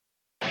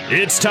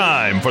It's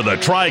time for the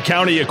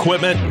Tri-County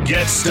Equipment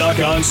Get Stuck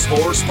on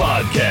Sports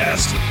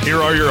podcast.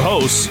 Here are your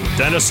hosts,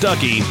 Dennis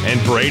Stuckey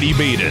and Brady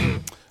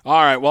Beaton.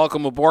 All right,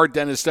 welcome aboard,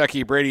 Dennis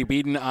Stuckey, Brady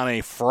Beaton, on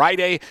a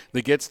Friday.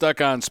 The Get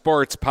Stuck on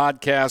Sports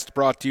podcast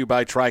brought to you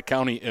by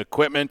Tri-County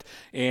Equipment,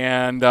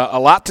 and a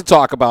lot to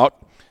talk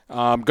about.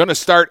 I'm going to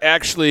start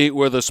actually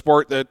with a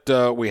sport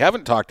that we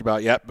haven't talked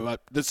about yet,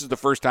 but this is the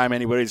first time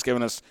anybody's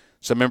given us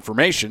some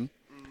information.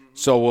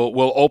 So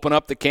we'll open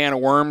up the can of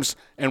worms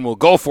and we'll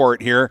go for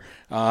it here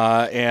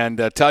and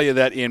tell you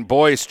that in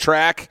boys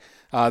track,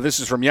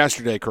 this is from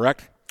yesterday,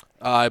 correct?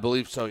 I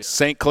believe so. Yeah.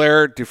 St.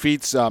 Clair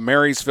defeats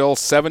Marysville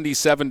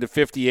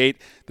 77-58.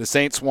 The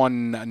Saints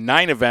won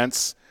 9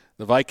 events.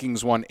 The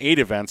Vikings won 8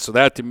 events. So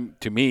that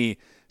to me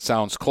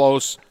sounds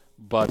close,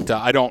 but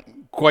I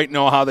don't quite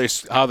know how they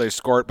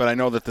scored. But I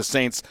know that the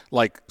Saints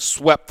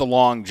swept the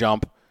long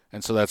jump,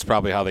 and so that's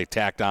probably how they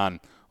tacked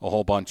on a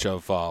whole bunch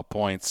of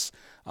points.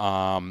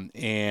 And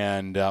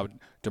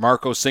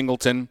DeMarco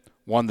Singleton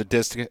won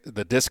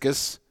the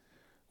discus,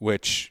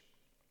 which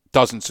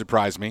doesn't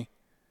surprise me.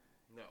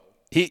 No,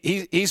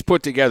 he's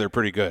put together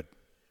pretty good.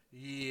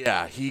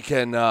 Yeah, he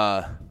can.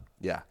 That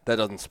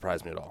doesn't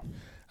surprise me at all.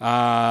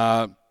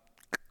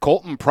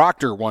 Colton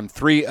Proctor won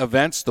 3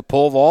 events. The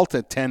pole vault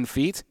at 10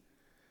 feet.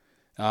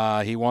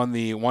 He won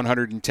the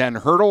 110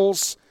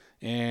 hurdles,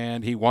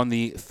 and he won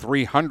the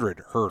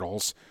 300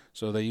 hurdles.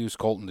 So they used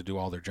Colton to do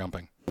all their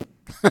jumping.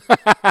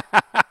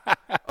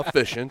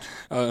 Efficient.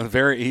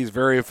 He's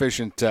very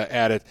efficient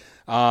at it.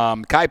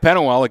 Kai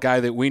Penawell, a guy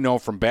that we know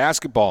from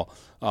basketball,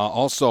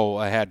 also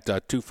had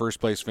 2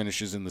 first-place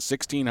finishes in the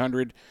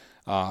 1600.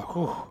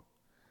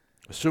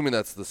 Assuming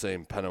that's the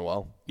same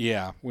Penawell.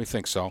 Yeah, we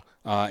think so.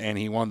 And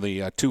he won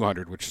the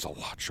 200, which is a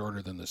lot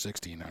shorter than the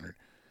 1600.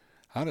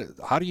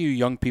 How do you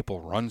young people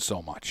run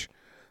so much?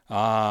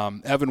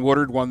 Evan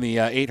Woodard won the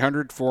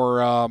 800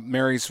 for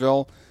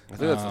Marysville. I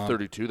think that's the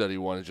 32 that he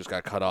won. It just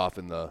got cut off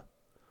in the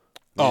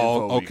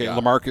okay.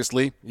 LaMarcus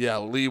Lee? Yeah,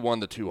 Lee won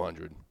the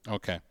 200.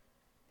 Okay.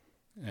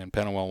 And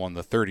Penawell won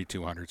the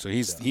 3,200. So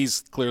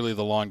he's clearly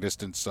the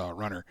long-distance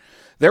runner.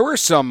 There were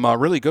some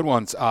really good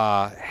ones.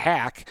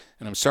 Hack,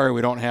 and I'm sorry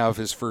we don't have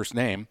his first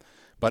name,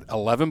 but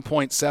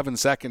 11.7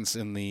 seconds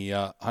in the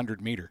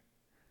 100-meter.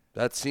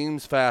 That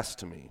seems fast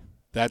to me.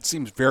 That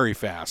seems very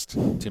fast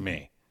to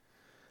me.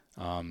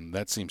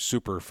 That seems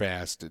super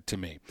fast to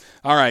me.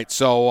 All right,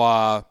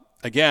 so,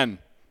 again,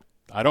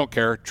 I don't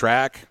care.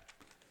 Track.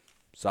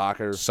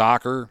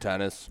 Soccer.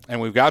 Tennis. And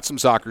we've got some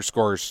soccer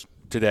scores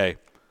today.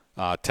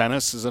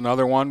 Tennis is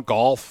another one.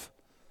 Golf.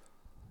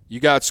 You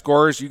got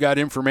scores. You got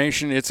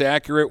information. It's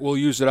accurate. We'll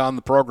use it on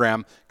the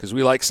program because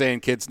we like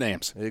saying kids'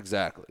 names.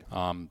 Exactly.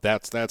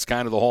 That's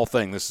kind of the whole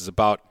thing. This is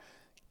about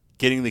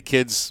getting the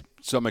kids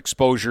some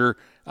exposure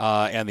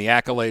and the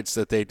accolades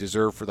that they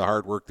deserve for the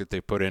hard work that they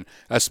put in,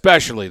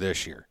 especially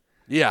this year.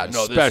 Yeah,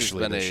 no, this has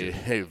been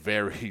a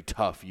very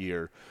tough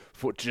year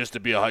just to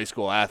be a high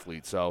school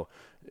athlete. So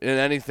in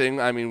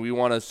anything, I mean, we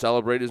want to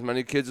celebrate as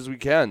many kids as we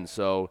can.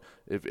 So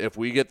if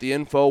we get the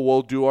info,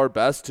 we'll do our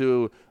best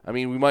to, I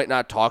mean, we might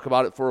not talk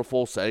about it for a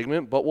full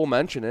segment, but we'll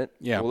mention it.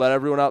 Yeah. We'll let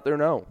everyone out there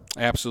know.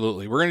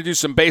 Absolutely. We're going to do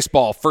some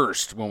baseball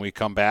first when we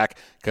come back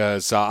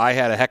because I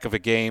had a heck of a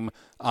game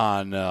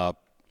on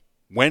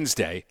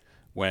Wednesday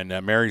when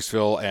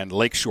Marysville and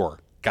Lakeshore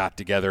got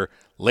together.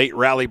 Late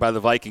rally by the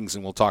Vikings,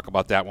 and we'll talk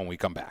about that when we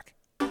come back.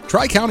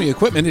 Tri-County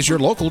Equipment is your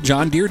local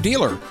John Deere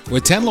dealer.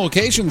 With 10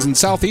 locations in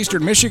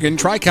southeastern Michigan,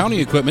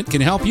 Tri-County Equipment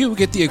can help you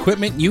get the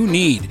equipment you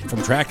need.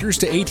 From tractors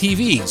to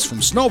ATVs, from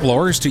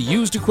snowblowers to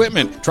used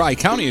equipment,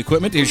 Tri-County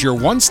Equipment is your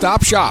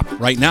one-stop shop.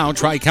 Right now,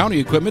 Tri-County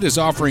Equipment is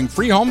offering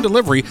free home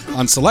delivery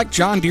on select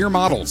John Deere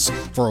models.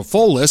 For a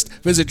full list,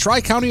 visit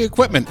Tri-County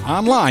Equipment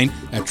online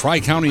at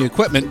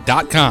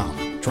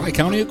tricountyequipment.com.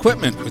 Tri-County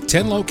Equipment with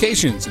 10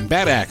 locations in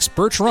Bad Axe,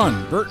 Birch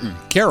Run, Burton,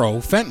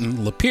 Caro, Fenton,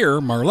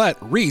 Lapeer, Marlette,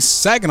 Reese,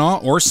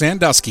 Saginaw, or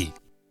Sandusky.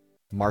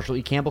 Marshall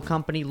E. Campbell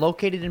Company,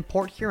 located in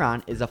Port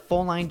Huron, is a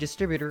full-line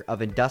distributor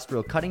of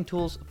industrial cutting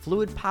tools,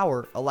 fluid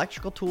power,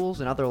 electrical tools,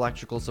 and other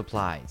electrical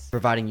supplies,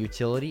 providing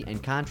utility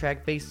and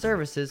contract-based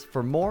services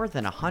for more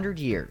than 100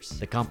 years.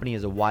 The company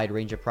has a wide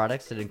range of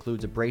products that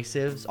includes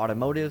abrasives,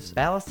 automotives,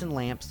 ballast and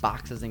lamps,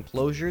 boxes and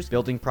closures,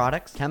 building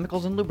products,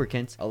 chemicals and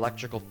lubricants,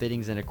 electrical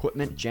fittings and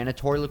equipment,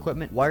 janitorial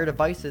equipment, wire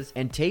devices,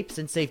 and tapes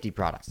and safety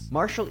products.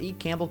 Marshall E.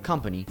 Campbell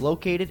Company,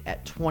 located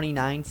at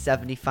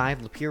 2975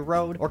 Lapeer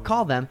Road, or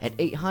call them at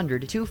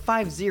 800-250-7520.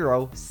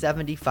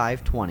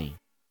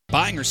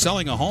 Buying or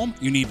selling a home?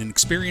 You need an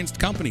experienced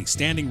company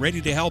standing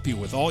ready to help you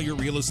with all your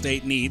real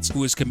estate needs,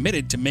 who is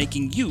committed to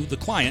making you the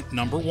client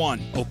number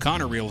one.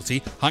 O'Connor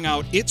Realty hung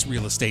out its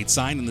real estate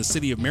sign in the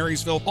city of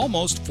Marysville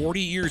almost 40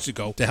 years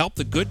ago to help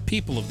the good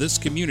people of this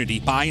community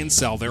buy and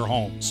sell their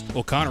homes.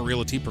 O'Connor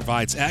Realty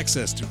provides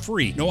access to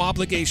free,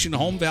 no-obligation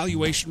home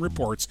valuation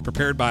reports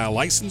prepared by a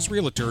licensed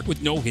realtor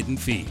with no hidden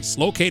fees.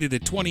 Located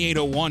at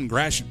 2801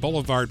 Gratiot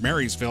Boulevard,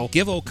 Marysville,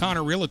 give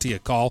O'Connor Realty a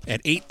call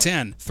at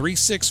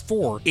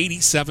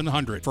 810-364-8700.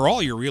 1100 for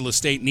all your real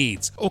estate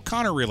needs.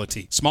 O'Connor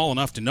Realty, small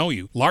enough to know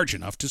you, large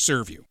enough to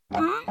serve you.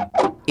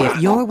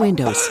 If your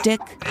windows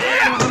stick,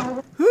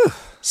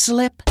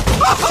 slip,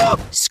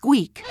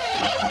 squeak,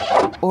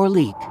 or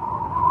leak,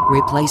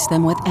 replace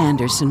them with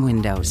Andersen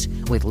Windows.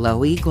 With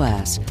low-E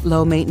glass,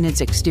 low-maintenance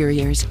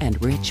exteriors,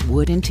 and rich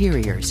wood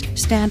interiors,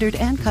 standard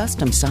and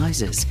custom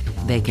sizes,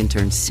 they can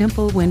turn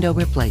simple window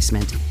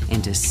replacement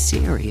into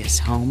serious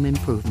home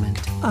improvement.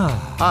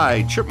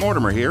 Hi, Chip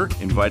Mortimer here,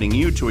 inviting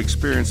you to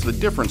experience the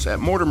difference at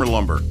Mortimer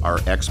Lumber. Our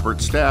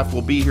expert staff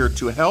will be here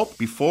to help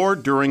before,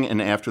 during,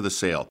 and after the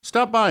sale.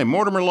 Stop by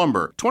Mortimer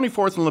Lumber,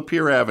 24th and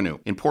Lapeer Avenue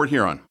in Port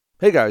Huron.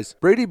 Hey guys,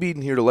 Brady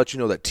Beaton here to let you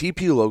know that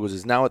TP Logos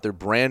is now at their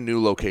brand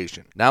new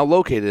location. Now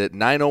located at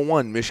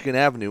 901 Michigan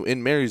Avenue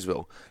in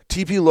Marysville,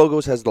 TP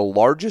Logos has the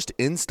largest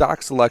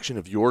in-stock selection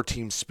of your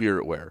team's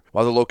spirit wear.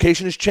 While the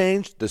location has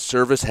changed, the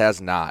service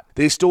has not.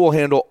 They still will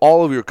handle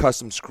all of your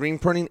custom screen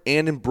printing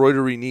and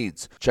embroidery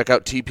needs. Check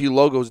out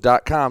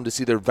tplogos.com to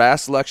see their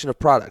vast selection of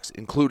products,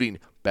 including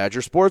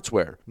Badger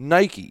Sportswear,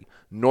 Nike,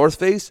 North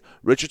Face,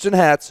 Richardson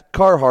hats,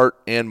 Carhartt,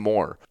 and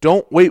more.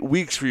 Don't wait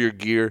weeks for your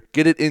gear.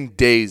 Get it in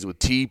days with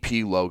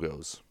TP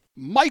Logos.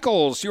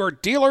 Michaels, your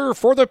dealer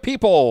for the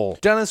people.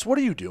 Dennis, what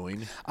are you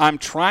doing? I'm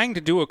trying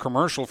to do a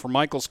commercial for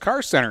Michaels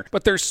Car Center,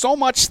 but there's so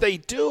much they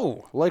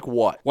do. Like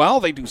what?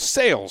 Well, they do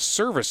sales,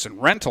 service, and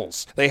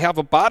rentals. They have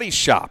a body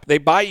shop. They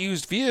buy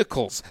used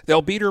vehicles.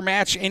 They'll beat or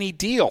match any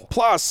deal.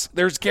 Plus,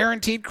 there's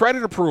guaranteed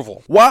credit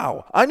approval.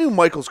 Wow, I knew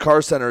Michaels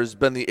Car Center has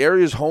been the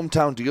area's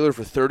hometown dealer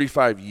for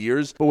 35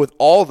 years, but with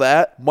all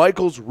that,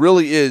 Michaels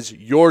really is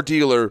your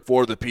dealer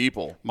for the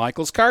people.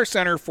 Michaels Car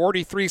Center,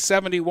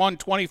 4371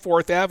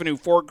 24th Avenue,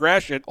 Fort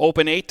Gratiot,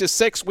 open 8 to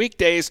 6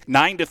 weekdays,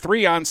 9 to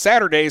 3 on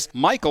Saturdays.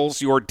 Michaels,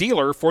 your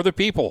dealer for the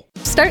people.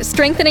 Start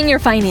strengthening your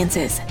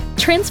finances.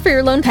 Transfer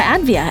your loan to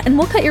Advia and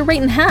we'll cut your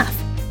rate in half.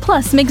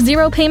 Plus, make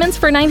 0 payments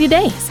for 90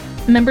 days.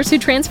 Members who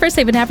transfer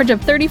save an average of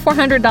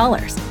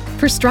 $3,400.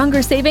 For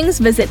stronger savings,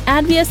 visit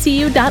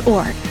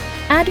adviacu.org.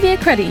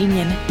 Advia Credit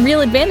Union.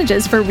 Real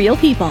advantages for real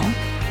people.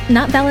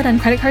 Not valid on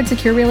credit card,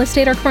 secure real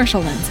estate, or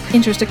commercial loans.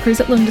 Interest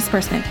accrues at loan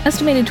disbursement.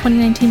 Estimated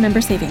 2019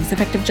 member savings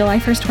effective July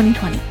 1st,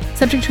 2020.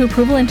 Subject to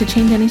approval and to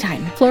change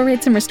anytime. Floor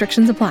rates and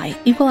restrictions apply.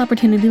 Equal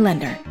opportunity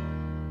lender.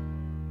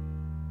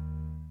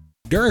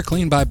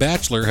 DuraClean by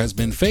Bachelor has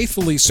been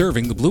faithfully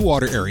serving the Blue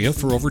Water area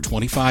for over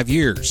 25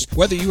 years.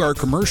 Whether you are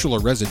commercial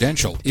or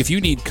residential, if you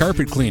need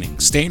carpet cleaning,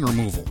 stain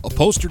removal,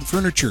 upholstered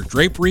furniture,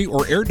 drapery,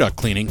 or air duct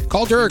cleaning,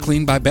 call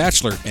DuraClean by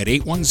Bachelor at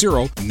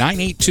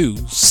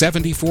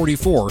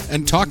 810-982-7044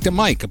 and talk to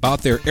Mike about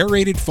their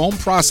aerated foam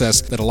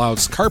process that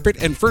allows carpet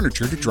and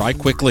furniture to dry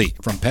quickly.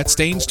 From pet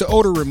stains to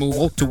odor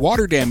removal to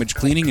water damage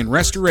cleaning and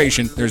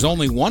restoration, there's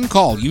only one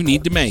call you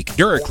need to make.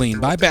 DuraClean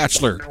by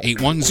Bachelor,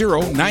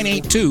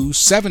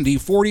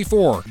 810-982-7044.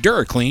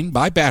 DuraClean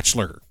by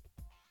Bachelor.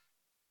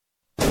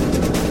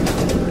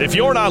 If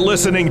you're not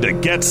listening to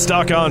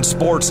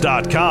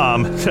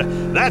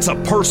GetStuckOnSports.com, that's a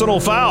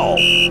personal foul.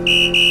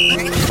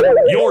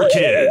 Your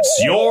kids,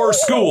 your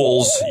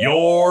schools,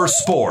 your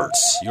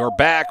sports. You're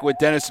back with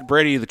Dennis and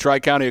Brady, the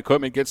Tri-County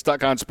Equipment Get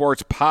Stuck on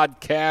Sports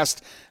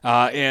podcast.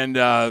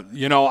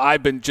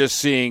 I've been just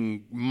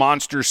seeing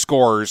monster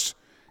scores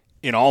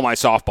in all my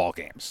softball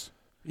games.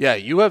 Yeah,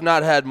 you have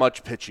not had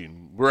much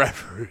pitching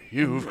wherever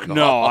you've gone.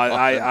 No,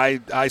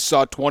 I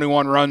saw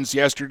 21 runs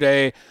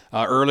yesterday.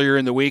 Earlier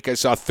in the week, I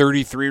saw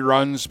 33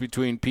 runs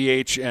between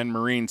PH and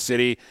Marine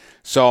City.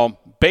 So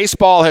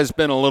baseball has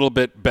been a little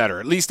bit better,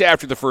 at least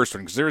after the first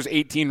one, because there was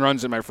 18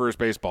 runs in my first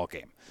baseball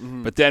game.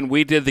 Mm-hmm. But then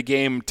we did the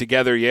game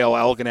together,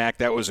 Yale-Algonac.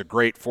 That was a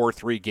great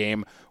 4-3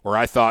 game where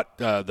I thought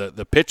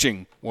the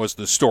pitching was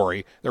the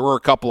story. There were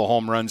a couple of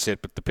home runs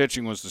hit, but the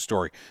pitching was the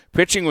story.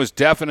 Pitching was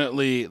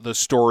definitely the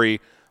story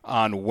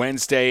on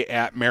Wednesday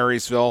at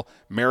Marysville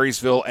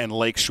and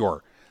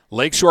Lakeshore.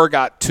 Lakeshore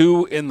got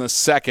 2 in the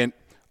second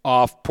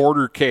off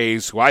Porter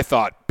Kays, who I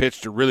thought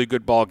pitched a really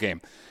good ball game.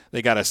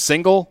 They got a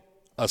single,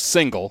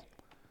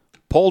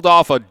 pulled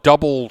off a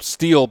double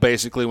steal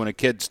basically when a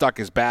kid stuck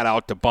his bat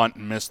out to bunt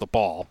and missed the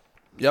ball.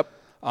 Yep.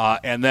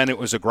 And then it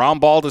was a ground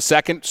ball to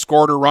second,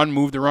 scored a run,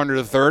 moved the runner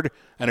to third,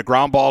 and a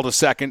ground ball to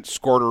second,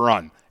 scored a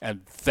run.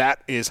 And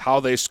that is how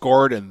they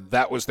scored, and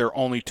that was their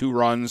only 2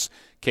 runs.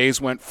 Kays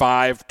went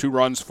 5, 2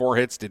 runs, 4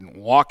 hits, didn't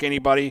walk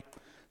anybody,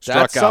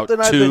 struck out 2. That's something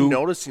I've been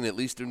noticing, at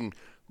least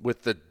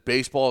with the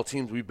baseball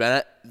teams we've been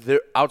at.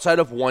 Outside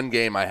of one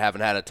game, I haven't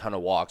had a ton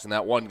of walks. In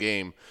that one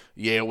game,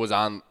 Yale was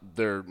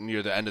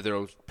near the end of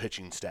their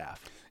pitching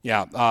staff.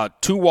 Yeah,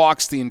 2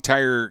 walks the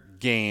entire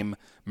game.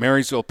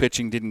 Marysville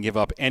pitching didn't give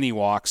up any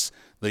walks.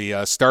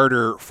 The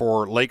starter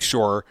for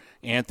Lakeshore,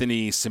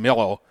 Anthony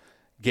Simillo,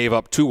 gave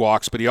up 2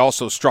 walks, but he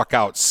also struck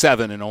out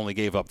 7 and only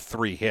gave up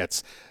 3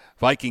 hits.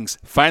 Vikings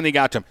finally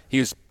got to him. He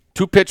was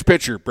 2-pitch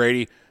pitcher,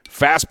 Brady.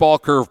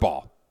 Fastball,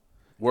 curveball.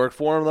 Worked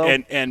for him, though?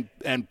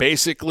 And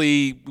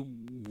basically,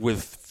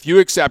 with few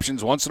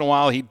exceptions, once in a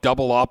while he'd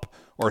double up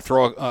or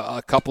throw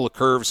a couple of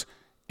curves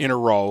in a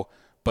row.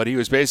 But he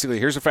was basically,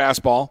 here's a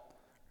fastball,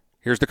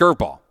 here's the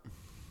curveball.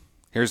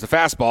 Here's the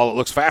fastball. It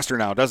looks faster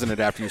now, doesn't it,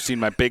 after you've seen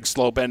my big,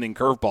 slow-bending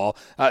curveball?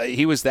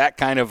 He was that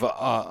kind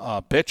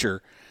of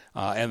pitcher,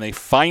 and they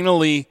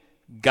finally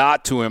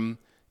got to him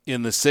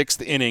in the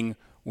 6th inning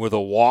with a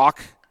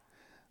walk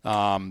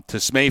to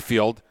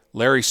Smayfield.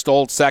 Larry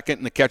Stoll second,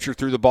 and the catcher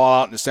threw the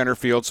ball out into center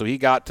field, so he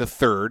got to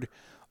third.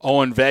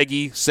 Owen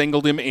Veggie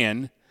singled him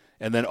in,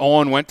 and then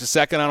Owen went to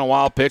second on a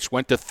wild pitch,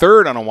 went to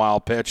third on a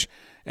wild pitch,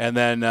 and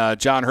then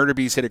John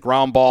Hurtubise hit a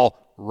ground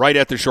ball right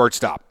at the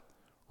shortstop,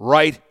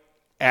 right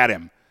at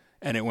him,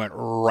 and it went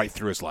right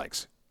through his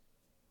legs.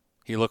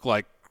 He looked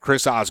like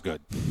Chris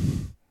Osgood.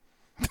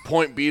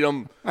 Point beat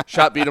him.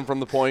 Shot beat him from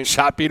the point.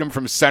 Shot beat him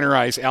from center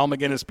ice. Al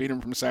McGinnis beat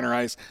him from center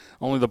ice.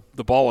 Only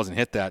the ball wasn't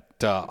hit that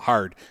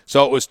hard.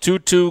 So it was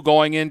 2-2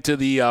 going into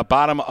the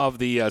bottom of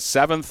the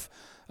 7th.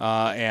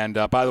 And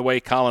by the way,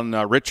 Colin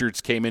Richards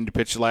came in to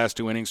pitch the last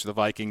 2 innings for the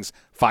Vikings.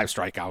 5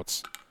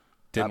 strikeouts.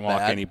 Didn't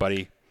walk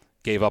anybody.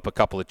 Gave up a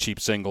couple of cheap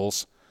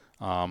singles.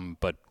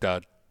 But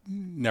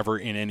never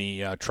in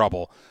any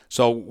trouble.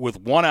 So with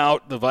 1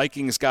 out, the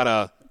Vikings got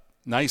a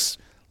nice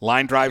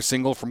line drive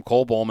single from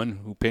Cole Bowman,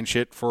 who pinch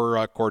hit for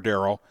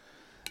Cordero.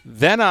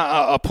 Then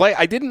a play.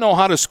 I didn't know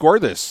how to score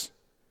this.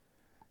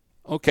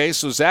 Okay,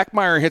 so Zach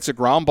Meyer hits a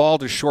ground ball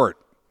to short.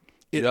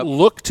 It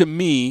looked to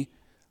me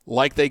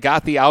like they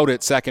got the out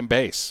at second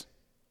base.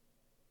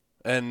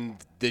 And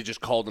they just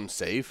called him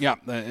safe? Yeah.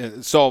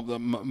 So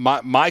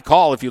my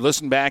call, if you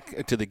listen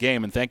back to the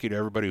game, and thank you to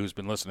everybody who's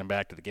been listening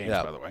back to the games,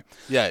 by the way.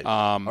 Yeah.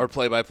 Our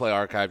play-by-play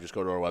archive, just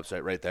go to our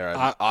website right there.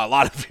 A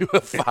lot of you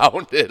have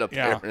found it,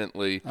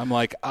 apparently. Yeah. I'm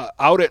like,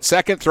 out at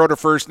second, throw to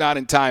first, not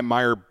in time.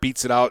 Meyer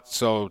beats it out,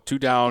 so 2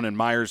 down, and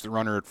Meyer's the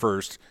runner at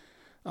first.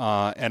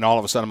 And all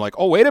of a sudden, I'm like,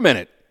 oh, wait a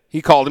minute.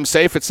 He called him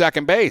safe at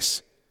second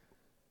base.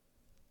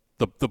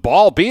 The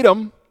ball beat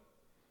him.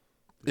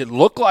 It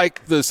looked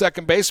like the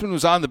second baseman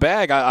was on the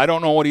bag. I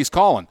don't know what he's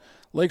calling.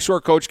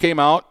 Lakeshore coach came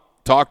out,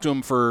 talked to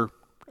him for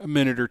a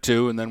minute or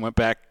two, and then went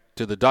back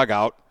to the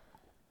dugout.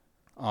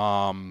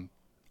 I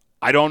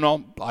don't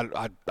know.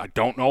 I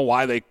don't know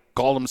why they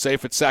called him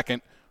safe at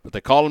second, but they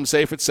called him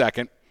safe at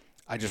second.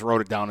 I just wrote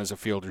it down as a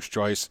fielder's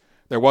choice.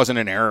 There wasn't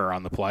an error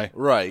on the play.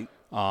 Right.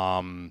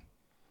 And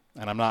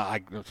I'm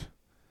not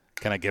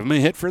can I give him a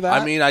hit for that?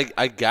 I mean,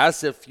 I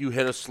guess if you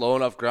hit a slow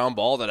enough ground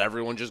ball that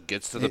everyone just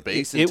gets to the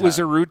base in time. It was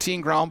a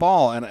routine ground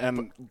ball,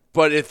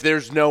 but if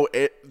there's no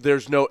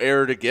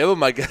error to give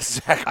him, I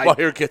guess Zach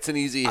Meyer gets an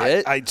easy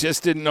hit. I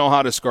just didn't know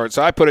how to score it,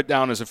 so I put it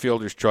down as a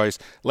fielder's choice.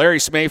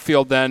 Larry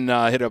Smayfield then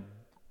hit a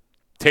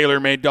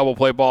tailor-made double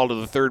play ball to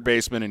the third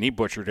baseman, and he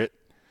butchered it.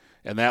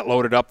 And that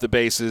loaded up the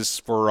bases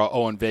for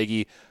Owen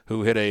Veggie,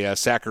 who hit a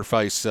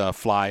sacrifice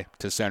fly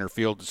to center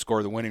field to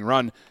score the winning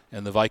run,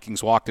 and the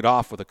Vikings walked it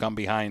off with a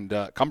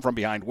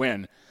come-from-behind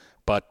win.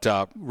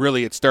 But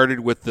really it started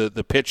with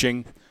the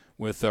pitching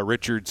with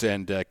Richards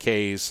and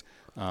Kays,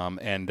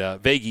 and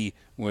Veggie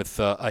with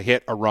a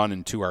hit, a run,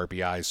 and 2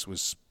 RBIs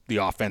was the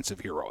offensive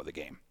hero of the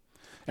game.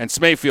 And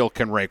Smayfield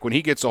can rake. When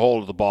he gets a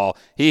hold of the ball,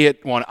 he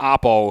hit one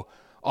oppo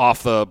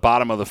off the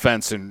bottom of the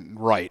fence and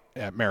right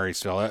at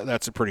Marysville.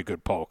 That's a pretty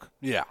good poke.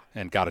 Yeah.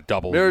 And got a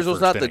double. Marysville's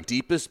not inning. the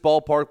deepest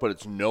ballpark, but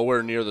it's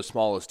nowhere near the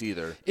smallest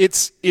either.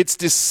 It's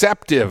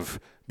deceptive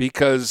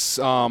because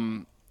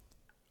when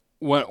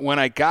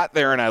I got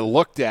there and I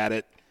looked at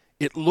it,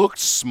 it looked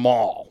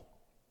small.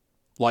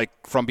 Like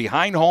from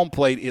behind home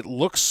plate, it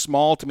looks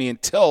small to me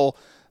until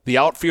the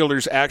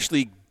outfielders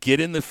actually get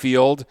in the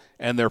field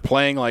and they're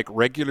playing like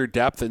regular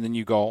depth, and then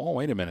you go, oh,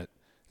 wait a minute.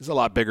 This is a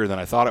lot bigger than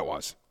I thought it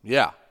was.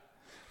 Yeah.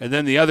 And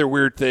then the other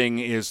weird thing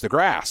is the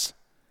grass.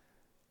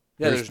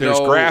 Yeah, there's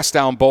grass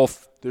down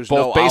both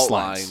baselines.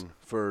 Outline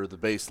for the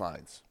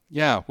baselines.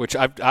 Yeah, which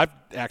I've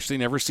actually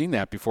never seen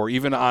that before.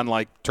 Even on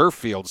like turf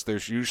fields,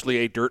 there's usually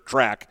a dirt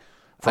track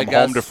from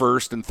home to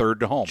first and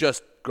third to home.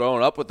 Just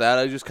growing up with that,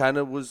 I just kind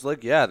of was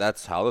like, yeah,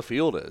 that's how the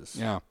field is.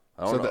 Yeah.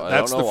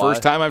 That's the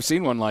first time I've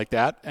seen one like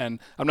that. And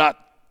I'm not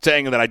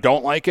saying that I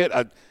don't like it.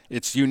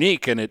 It's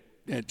unique, and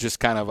it just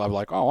kind of, I'm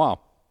like, oh,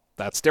 wow,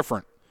 that's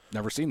different.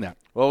 Never seen that.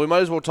 Well, we might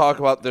as well talk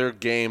about their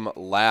game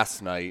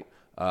last night.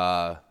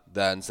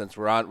 Then, since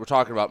we're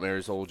talking about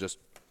Marysville, we'll just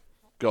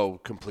go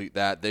complete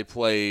that. They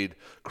played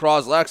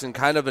Croslex in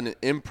kind of an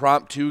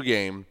impromptu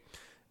game.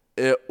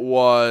 It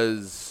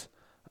was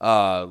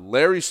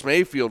Larry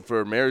Smayfield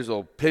for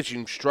Marysville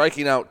pitching,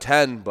 striking out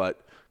 10,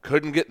 but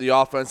couldn't get the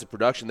offensive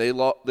production. They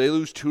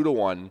lose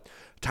 2-1.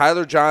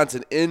 Tyler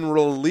Johnson in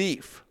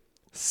relief,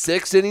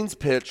 6 innings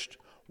pitched,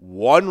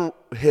 1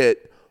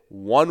 hit,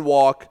 1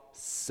 walk,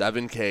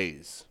 7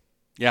 Ks.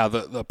 Yeah,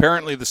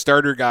 apparently the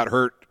starter got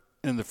hurt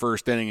in the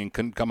first inning and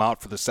couldn't come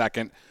out for the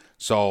second,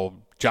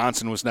 so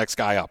Johnson was next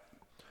guy up.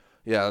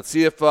 Yeah, let's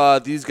see if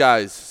these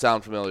guys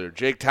sound familiar.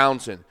 Jake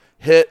Townsend,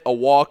 hit, a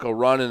walk, a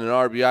run, and an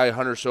RBI.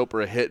 Hunter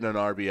Soper, a hit and an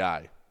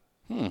RBI.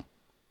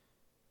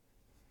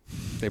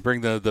 They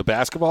bring the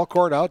basketball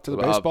court out to the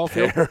baseball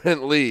field?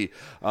 Apparently.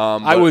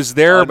 I was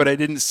there, but I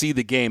didn't see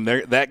the game.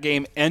 That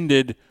game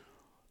ended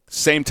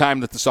same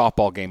time that the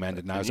softball game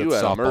ended, and I was at the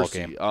softball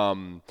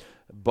game.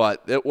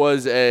 But it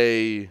was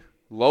a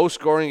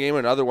low-scoring game,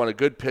 another one, a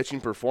good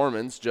pitching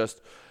performance.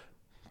 Just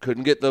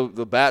couldn't get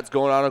the bats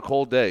going on a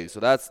cold day. So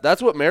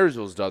that's what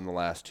Marysville's done the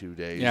last 2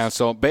 days. Yeah,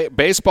 so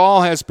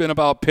baseball has been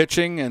about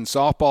pitching and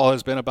softball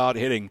has been about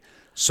hitting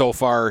so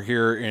far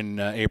here in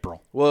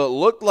April. Well, it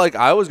looked like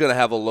I was going to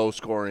have a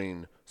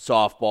low-scoring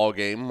softball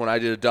game when I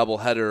did a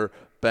doubleheader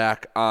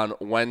back on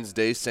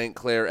Wednesday. St.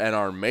 Clair and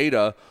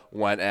Armada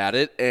went at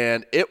it,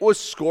 and it was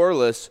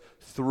scoreless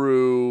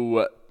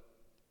through,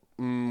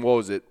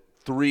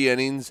 3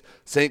 innings.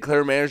 St.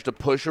 Clair managed to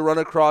push a run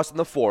across in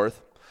the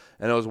 4th,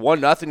 and it was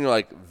 1-0. You're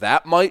like,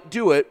 that might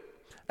do it.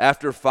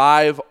 After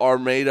 5,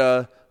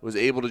 Armada was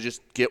able to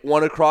just get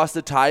one across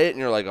to tie it, and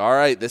you're like, all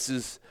right, this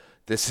is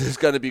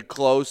going to be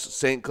close.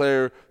 St.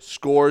 Clair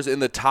scores in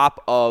the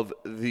top of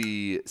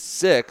the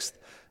 6th,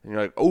 and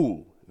you're like,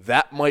 oh,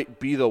 that might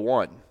be the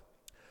one.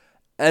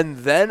 And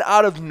then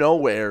out of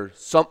nowhere,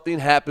 something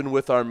happened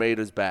with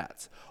Armada's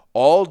bats.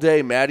 All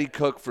day, Maddie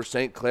Cook for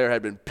St. Clair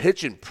had been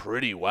pitching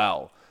pretty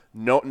well.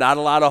 No, not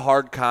a lot of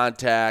hard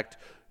contact,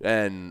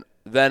 and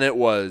then it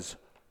was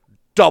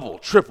double,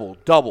 triple,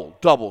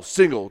 double,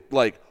 single,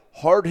 like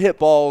hard hit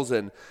balls.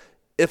 And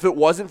if it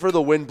wasn't for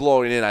the wind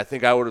blowing in, I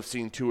think I would have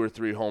seen 2 or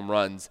 3 home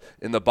runs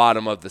in the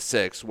bottom of the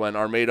 6th when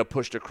Armada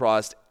pushed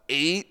across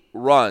 8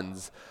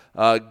 runs.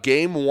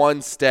 Game 1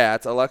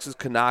 stats, Alexis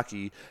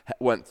Kanaki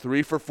went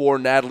 3 for 4,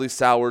 Natalie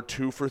Sauer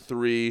 2 for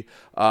 3.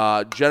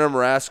 Jenna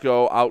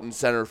Marasco out in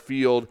center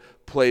field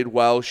played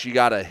well. She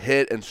got a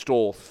hit and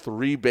stole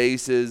 3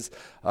 bases.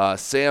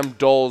 Sam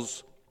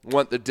Dulles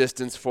went the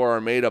distance for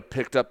Armada,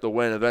 picked up the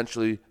win,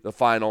 eventually the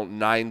final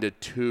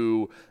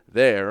 9-2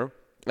 there.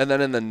 And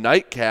then in the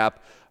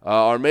nightcap,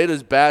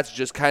 Armada's bats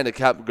just kind of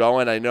kept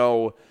going. I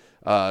know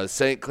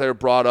St. Clair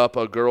brought up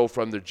a girl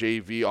from the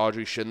JV,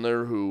 Audrey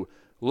Schindler, who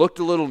looked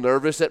a little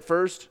nervous at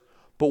first,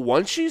 but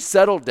once she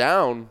settled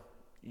down,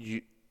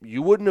 I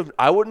wouldn't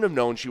have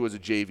known she was a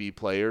JV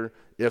player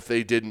if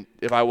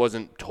I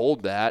wasn't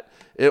told that.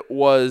 It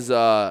was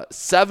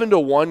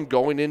 7-1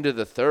 going into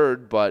the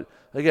 3rd, but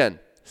again,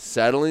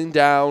 settling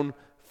down,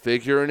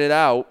 figuring it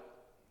out,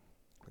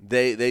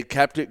 they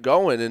kept it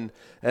going, and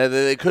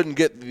they couldn't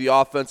get the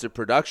offensive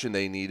production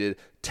they needed.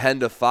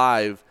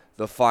 10-5.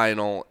 The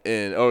final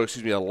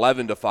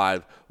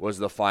 11-5 was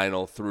the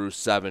final through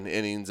 7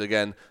 innings.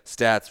 Again,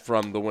 stats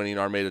from the winning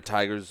Armada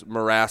Tigers.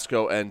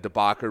 Marasco and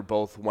DeBacher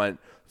both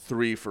went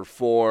 3 for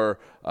 4.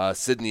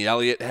 Sydney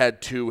Elliott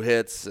had 2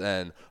 hits,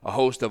 and a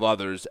host of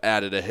others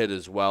added a hit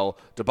as well.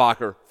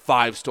 DeBacher,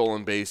 5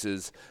 stolen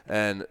bases,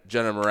 and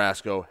Jenna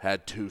Marasco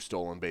had 2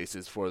 stolen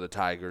bases for the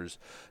Tigers.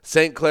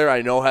 St. Clair,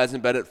 I know,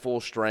 hasn't been at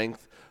full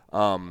strength.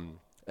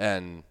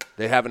 And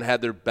they haven't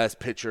had their best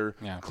pitcher.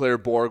 Yeah. Claire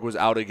Borg was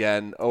out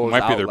again.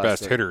 Might be their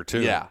best hitter,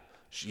 too. Yeah.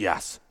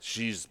 Yes.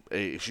 She's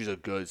a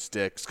good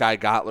stick. Sky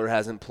Gottler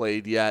hasn't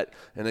played yet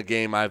in a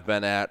game I've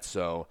been at.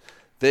 So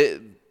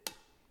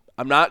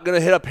I'm not going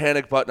to hit a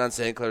panic button on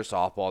St. Clair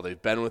softball. They've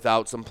been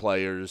without some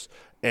players,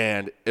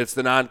 and it's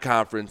the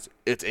non-conference.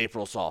 It's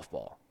April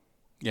softball.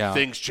 Yeah.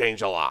 Things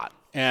change a lot.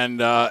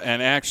 And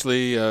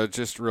actually,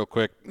 just real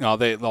quick,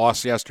 they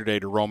lost yesterday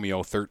to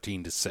Romeo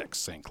 13-6.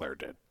 St. Clair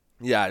did.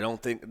 Yeah, I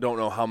don't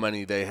know how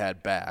many they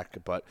had back,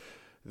 but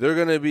they're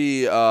going to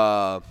be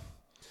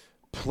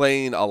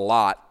playing a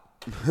lot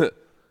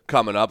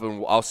coming up,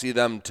 and I'll see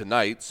them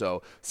tonight,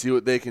 so see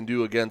what they can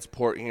do against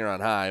Port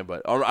Huron High.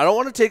 But I don't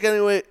want to take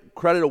any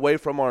credit away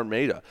from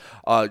Armada.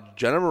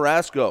 Jenna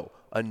Marasco,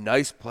 a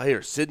nice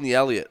player. Sydney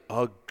Elliott,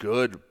 a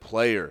good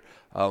player.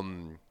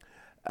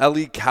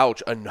 Ellie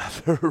Couch,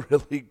 another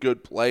really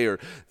good player.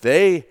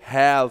 They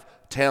have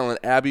talent.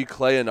 Abby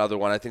Clay, another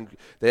one. I think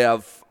they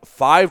have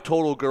 5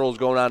 total girls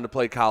going on to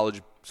play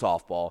college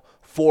softball,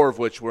 4 of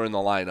which were in the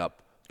lineup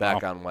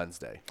back on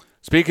Wednesday.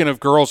 Speaking of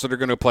girls that are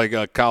going to play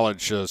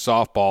college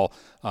softball,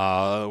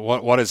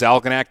 what has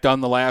Algonac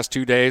done the last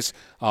 2 days?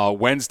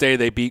 Wednesday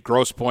they beat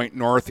Grosse Pointe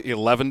North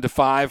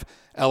 11-5.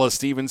 Ella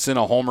Stevenson,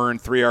 a homer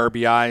and 3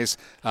 RBIs.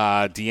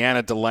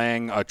 Deanna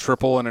DeLang, a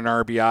triple and an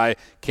RBI.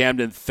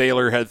 Camden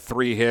Thaler had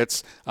 3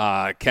 hits.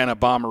 Kenna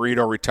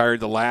Bomarito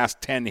retired the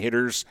last 10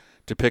 hitters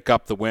to pick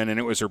up the win, and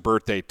it was her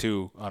birthday,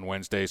 too, on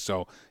Wednesday,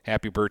 so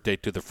happy birthday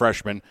to the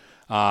freshman.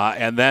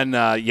 And then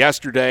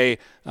yesterday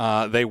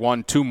they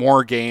won 2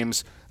 more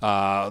games.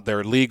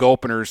 Their league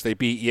openers, they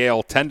beat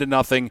Yale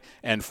 10-0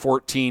 and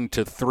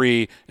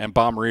 14-3, and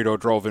Bomarito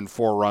drove in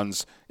 4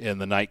 runs in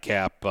the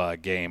nightcap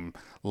game.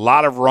 A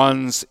lot of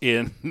runs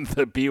in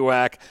the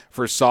BWAC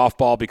for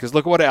softball because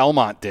look what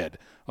Elmont did.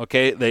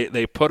 Okay,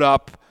 they put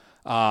up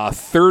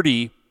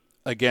 30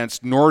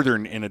 against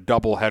Northern in a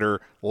doubleheader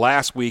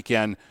last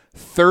weekend,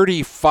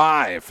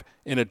 35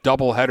 in a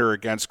doubleheader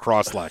against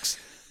Croslex.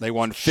 They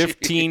won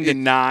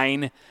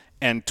 15-9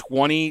 and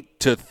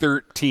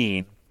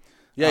 20-13.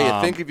 Yeah,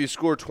 you think if you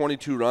score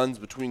 22 runs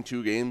between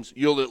 2 games,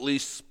 you'll at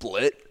least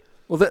split.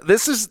 Well,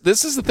 this is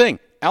the thing.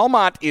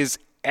 Elmont is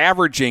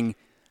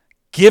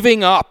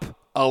giving up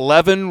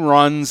 11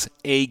 runs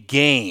a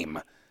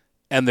game,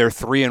 and they're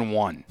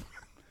 3-1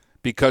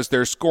 because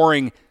they're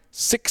scoring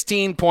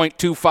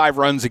 16.25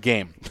 runs a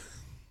game.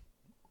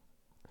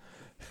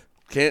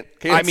 Can't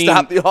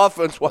stop the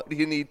offense. What do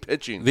you need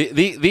pitching?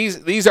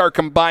 These are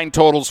combined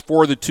totals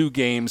for the two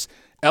games.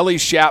 Ellie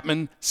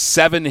Chapman,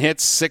 7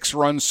 hits, 6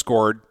 runs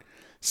scored.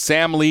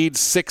 Sam Leeds,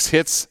 6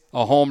 hits,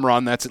 a home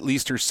run. That's at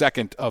least her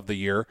second of the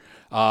year.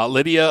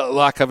 Lydia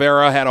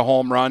LaCavera had a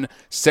home run.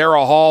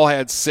 Sarah Hall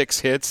had 6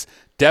 hits.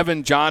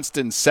 Devin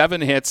Johnston,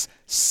 7 hits,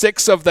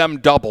 6 of them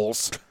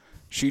doubles.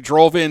 She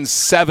drove in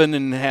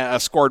 7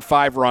 and scored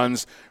 5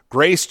 runs.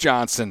 Grace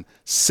Johnson,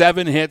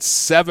 7 hits,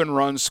 7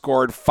 runs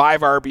scored,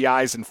 5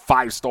 RBIs, and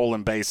 5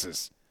 stolen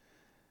bases.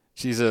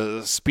 She's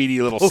a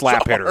speedy little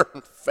slap hitter.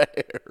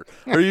 Fair.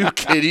 Are you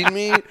kidding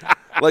me?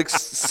 Like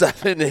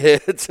 7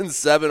 hits and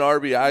 7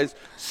 RBIs,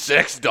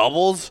 6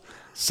 doubles?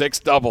 6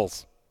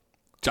 doubles.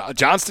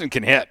 Johnston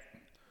can hit.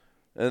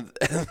 And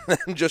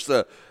then just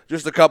a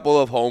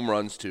couple of home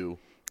runs, too.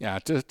 Yeah.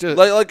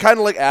 Like kind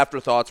of like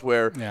afterthoughts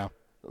where. Yeah.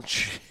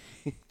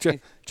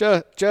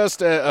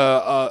 Just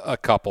a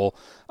couple.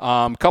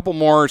 Couple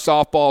more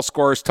softball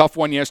scores. Tough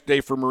one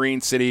yesterday for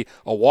Marine City.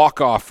 A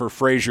walk-off for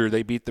Fraser.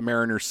 They beat the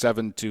Mariners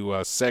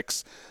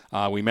 7-6.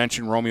 We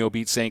mentioned Romeo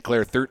beat St.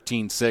 Clair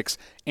 13-6.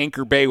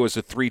 Anchor Bay was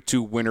a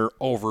 3-2 winner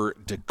over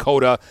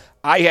Dakota.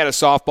 I had a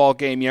softball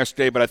game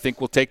yesterday, but I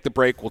think we'll take the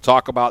break. We'll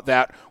talk about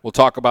that. We'll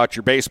talk about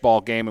your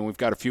baseball game, and we've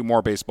got a few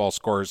more baseball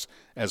scores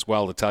as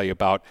well to tell you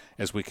about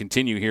as we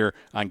continue here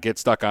on Get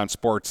Stuck on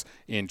Sports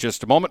in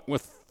just a moment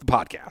with the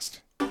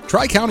podcast.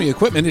 Tri-County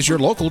Equipment is your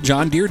local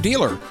John Deere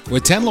dealer.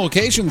 With 10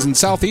 locations in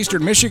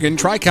southeastern Michigan,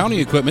 Tri-County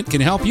Equipment can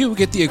help you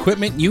get the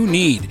equipment you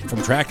need.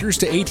 From tractors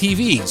to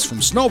ATVs, from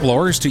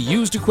snowblowers to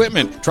used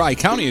equipment,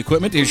 Tri-County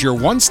Equipment is your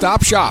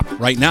one-stop shop.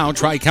 Right now,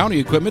 Tri-County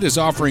Equipment is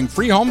offering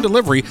free home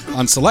delivery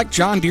on select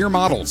John Deere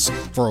models.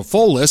 For a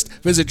full list,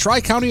 visit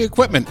Tri-County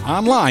Equipment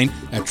online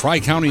at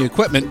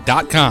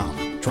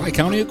tricountyequipment.com.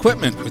 Tri-County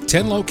Equipment with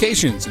 10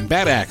 locations in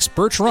Bad Axe,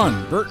 Birch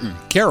Run, Burton,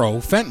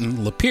 Caro, Fenton,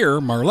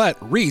 Lapeer, Marlette,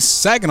 Reese,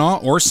 Saginaw,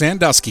 or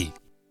Sandusky.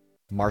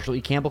 Marshall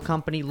E. Campbell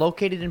Company,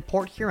 located in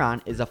Port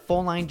Huron, is a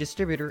full-line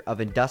distributor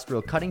of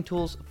industrial cutting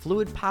tools,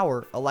 fluid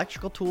power,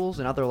 electrical tools,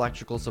 and other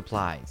electrical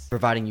supplies,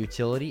 providing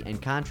utility and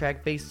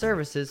contract-based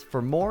services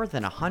for more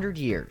than 100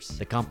 years.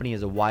 The company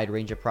has a wide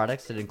range of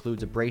products that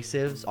includes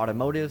abrasives,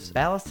 automotives,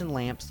 ballast and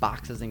lamps,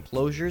 boxes and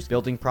closures,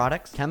 building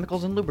products,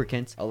 chemicals and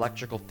lubricants,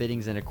 electrical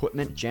fittings and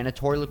equipment,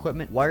 janitorial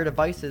equipment, wire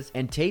devices,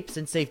 and tapes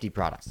and safety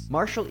products.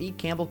 Marshall E.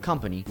 Campbell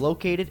Company,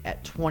 located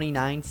at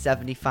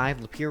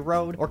 2975 Lapeer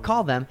Road, or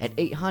call them at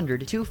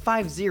 800-250-7520.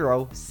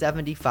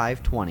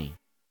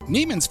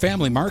 Neiman's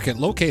Family Market,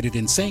 located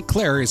in St.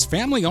 Clair, is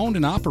family-owned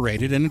and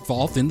operated and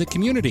involved in the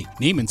community.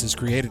 Neiman's has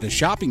created a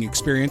shopping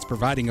experience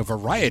providing a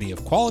variety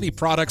of quality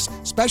products,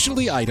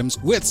 specialty items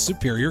with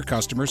superior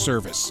customer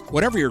service.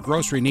 Whatever your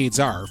grocery needs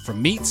are,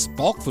 from meats,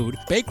 bulk food,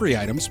 bakery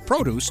items,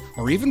 produce,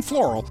 or even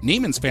floral,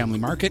 Neiman's Family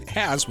Market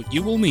has what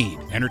you will need.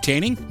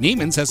 Entertaining?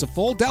 Neiman's has a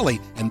full deli,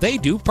 and they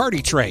do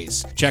party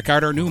trays. Check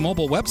out our new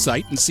mobile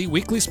website and see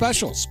weekly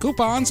specials,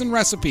 coupons, and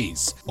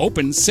recipes.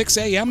 Open 6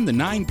 a.m. to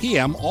 9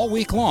 p.m. all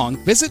week long.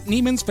 Visit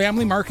Neiman's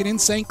Family Market in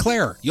St.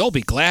 Clair. You'll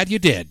be glad you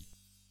did.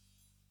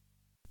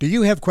 Do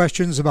you have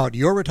questions about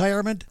your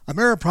retirement?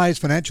 Ameriprise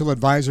financial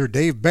advisor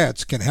Dave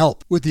Betts can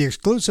help. With the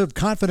exclusive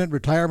Confident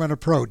Retirement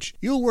approach,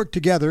 you'll work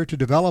together to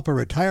develop a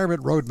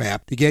retirement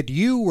roadmap to get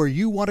you where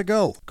you want to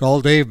go. Call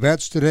Dave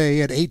Betts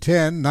today at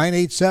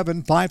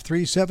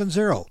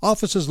 810-987-5370.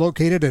 Office is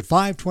located at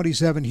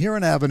 527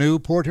 Huron Avenue,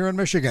 Port Huron,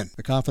 Michigan.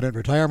 The Confident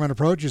Retirement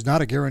approach is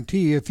not a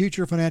guarantee of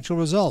future financial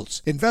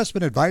results.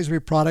 Investment advisory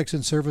products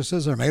and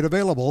services are made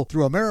available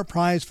through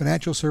Ameriprise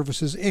Financial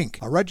Services,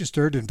 Inc., a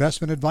registered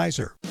investment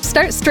advisor.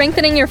 Start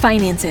strengthening your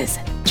finances.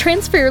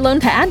 Transfer your loan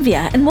to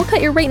Advia and we'll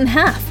cut your rate in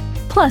half.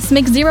 Plus,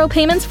 make 0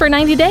 payments for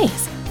 90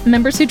 days.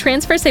 Members who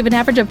transfer save an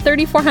average of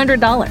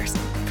 $3,400.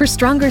 For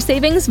stronger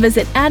savings,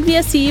 visit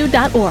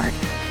adviacu.org.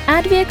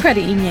 Advia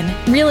Credit Union.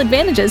 Real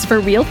advantages for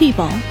real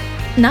people.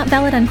 Not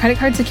valid on credit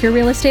card, secure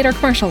real estate, or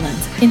commercial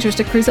loans. Interest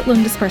accrues at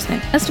loan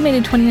disbursement.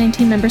 Estimated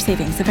 2019 member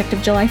savings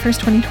effective July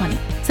 1st, 2020.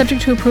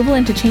 Subject to approval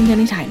and to change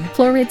anytime.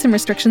 Floor rates and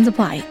restrictions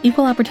apply.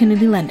 Equal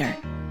opportunity lender.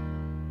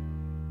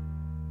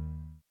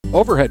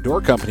 Overhead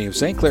Door Company of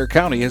St. Clair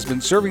County has been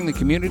serving the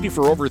community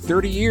for over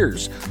 30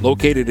 years.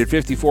 Located at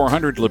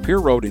 5400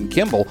 Lapeer Road in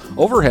Kimball,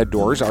 Overhead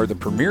Doors are the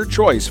premier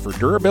choice for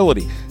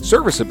durability,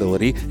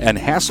 serviceability, and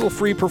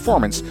hassle-free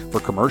performance for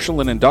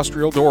commercial and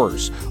industrial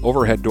doors.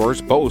 Overhead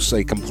Doors boasts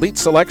a complete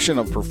selection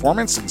of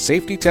performance and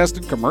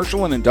safety-tested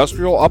commercial and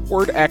industrial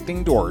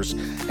upward-acting doors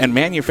and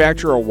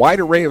manufacture a wide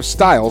array of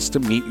styles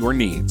to meet your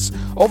needs.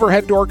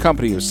 Overhead Door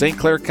Company of St.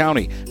 Clair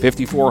County,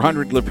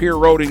 5400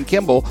 Lapeer Road in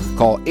Kimball.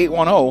 Call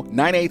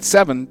 810-987-2185.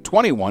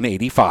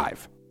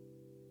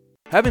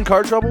 Having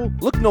car trouble?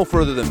 Look no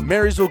further than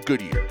Marysville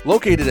Goodyear.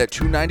 Located at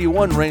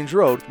 291 Range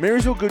Road,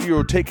 Marysville Goodyear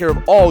will take care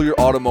of all your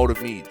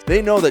automotive needs.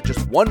 They know that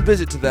just one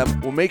visit to them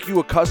will make you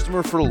a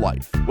customer for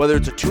life. Whether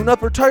it's a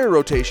tune-up or tire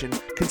rotation,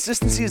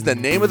 consistency is the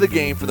name of the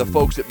game for the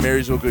folks at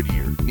Marysville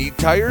Goodyear. Need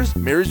tires?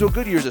 Marysville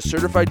Goodyear is a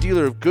certified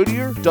dealer of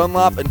Goodyear,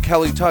 Dunlop, and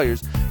Kelly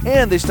tires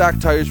and they stock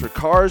tires for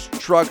cars,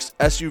 trucks,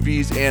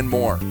 SUVs, and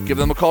more. Give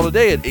them a call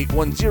today at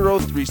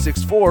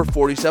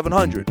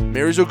 810-364-4700.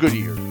 Marysville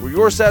Goodyear, where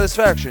your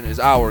satisfaction is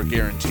our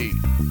guarantee.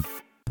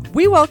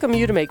 We welcome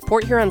you to make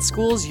Port Huron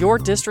Schools your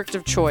district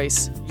of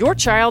choice. Your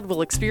child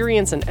will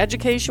experience an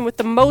education with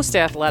the most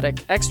athletic,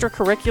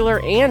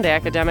 extracurricular, and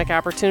academic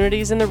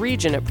opportunities in the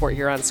region at Port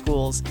Huron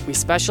Schools. We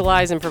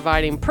specialize in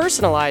providing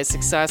personalized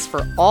success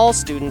for all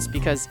students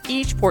because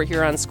each Port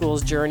Huron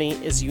Schools journey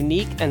is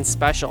unique and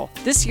special.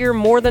 This year,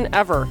 more than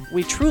ever,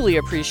 we truly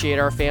appreciate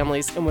our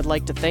families and would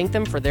like to thank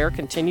them for their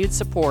continued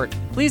support.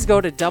 Please go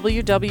to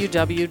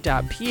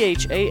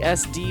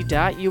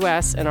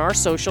www.phasd.us and our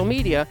social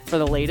media for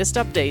the latest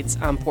updates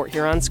on Port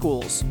Huron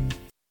Schools.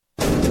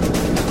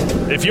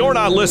 If you're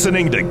not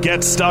listening to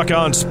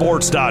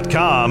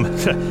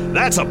GetStuckOnSports.com,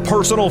 that's a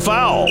personal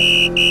foul.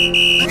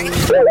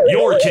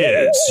 Your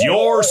kids,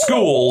 your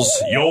schools,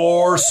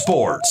 your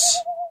sports.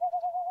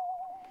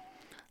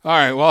 All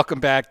right, welcome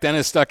back.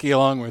 Dennis Stuckey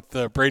along with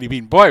Brady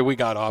Beaton. Boy, we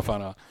got off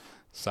on a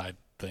side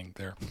thing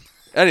there.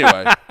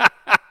 Anyway.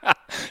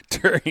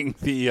 During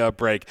the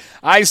break.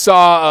 I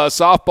saw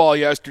softball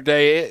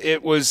yesterday.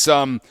 It was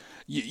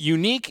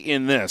unique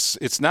in this.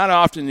 It's not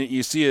often that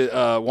you see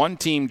one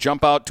team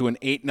jump out to an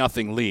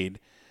 8-0 lead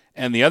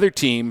and the other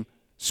team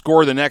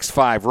score the next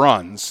 5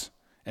 runs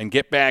and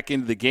get back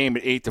into the game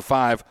at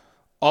 8-5,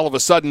 all of a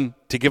sudden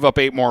to give up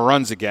 8 more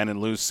runs again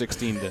and lose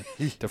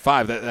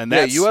 16-5. And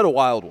that's, you had a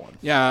wild one.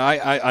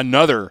 Yeah,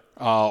 another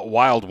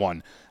wild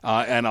one.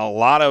 And a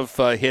lot of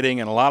hitting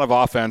and a lot of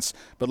offense.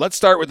 But let's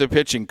start with the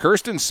pitching.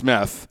 Kirsten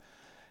Smith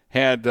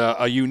had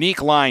a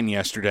unique line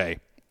yesterday.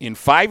 In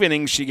 5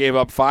 innings, she gave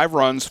up 5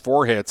 runs,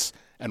 4 hits,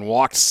 and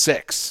walked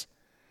 6.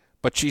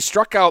 But she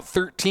struck out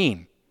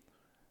 13.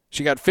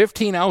 She got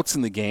 15 outs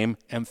in the game,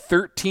 and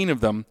 13 of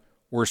them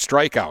were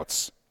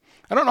strikeouts.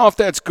 I don't know if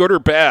that's good or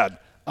bad.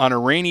 On a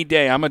rainy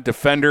day, I'm a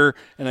defender,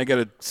 and I got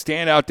to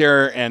stand out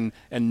there, and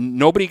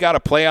nobody got a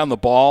play on the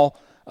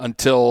ball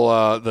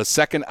until the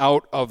second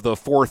out of the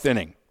 4th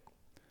inning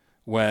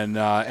when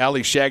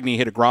Allie Shagney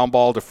hit a ground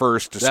ball to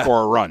first to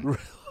score a run.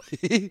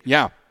 Really?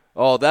 Yeah.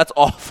 Oh, that's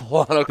awful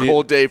on a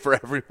cold day for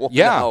everyone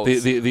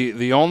else.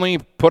 The only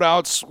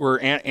putouts were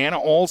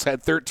Anna Oles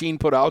had 13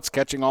 putouts,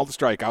 catching all the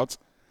strikeouts.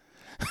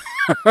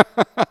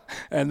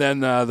 And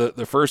then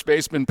the first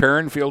baseman,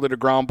 Perrin, fielded a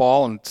ground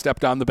ball and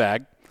stepped on the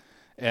bag.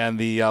 And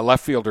the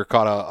left fielder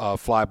caught a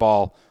fly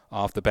ball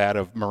off the bat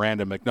of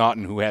Miranda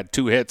McNaughton, who had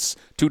 2 hits,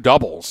 2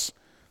 doubles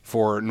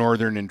for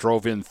Northern and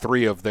drove in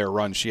 3 of their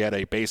runs. She had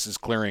a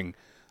bases-clearing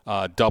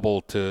double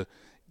to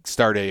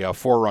start a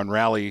 4-run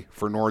rally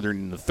for Northern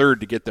in the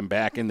 3rd to get them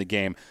back in the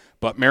game.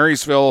 But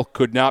Marysville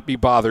could not be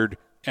bothered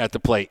at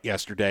the plate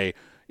yesterday.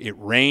 It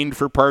rained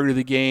for part of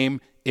the game.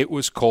 It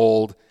was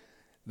cold.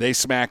 They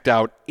smacked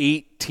out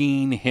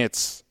 18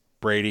 hits,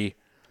 Brady.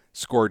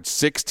 Scored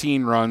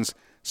 16 runs.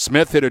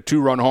 Smith hit a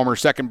 2-run homer,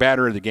 second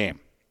batter of the game.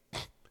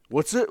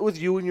 What's it with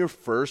you and your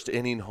first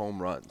inning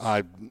home runs?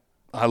 I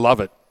love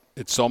it.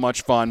 It's so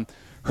much fun.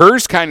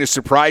 Hers kind of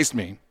surprised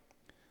me.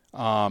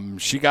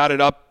 She got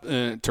it up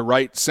to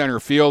right center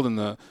field,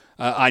 and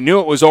I knew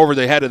it was over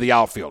the head of the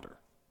outfielder.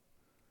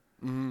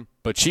 Mm-hmm.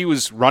 But she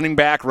was running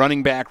back,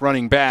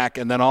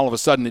 and then all of a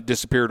sudden it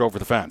disappeared over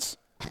the fence.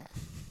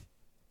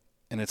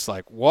 And it's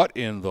like, what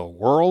in the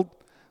world?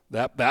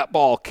 That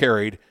ball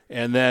carried,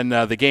 and then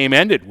the game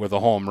ended with a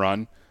home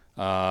run.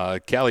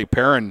 Callie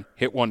Perrin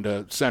hit one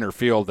to center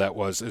field that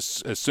was,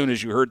 as soon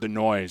as you heard the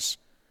noise,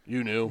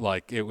 you knew.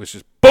 Like, it was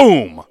just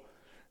boom.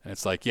 And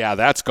it's like, yeah,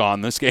 that's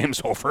gone. This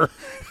game's over.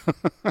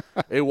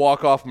 A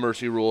walk-off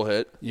mercy rule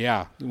hit.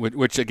 Yeah,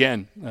 which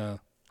again,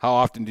 how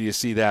often do you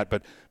see that?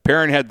 But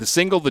Perrin had the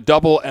single, the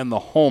double, and the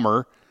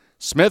homer.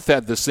 Smith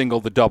had the single,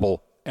 the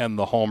double, and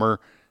the homer.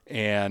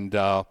 And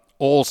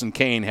Oles and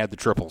Kane had the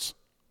triples.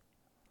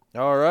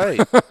 All right.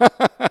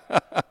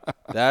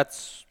 That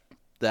is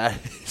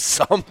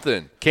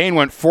something. Kane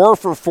went 4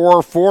 for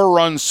 4, 4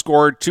 runs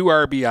scored, 2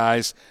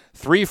 RBIs.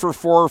 3 for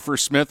 4 for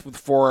Smith with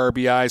 4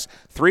 RBIs,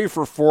 3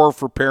 for 4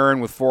 for Perrin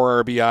with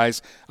 4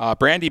 RBIs.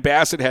 Brandy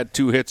Bassett had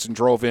 2 hits and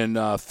drove in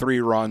 3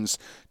 runs.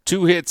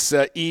 2 hits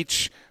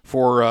each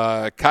for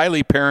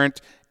Kylie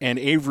Parent and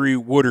Avery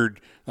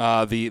Woodard,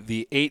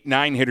 the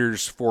 8-9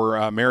 hitters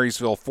for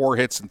Marysville, 4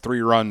 hits and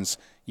 3 runs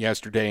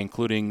yesterday,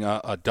 including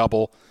a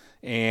double.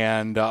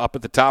 And up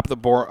at the top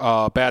of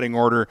the batting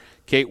order,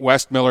 Kate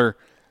Westmiller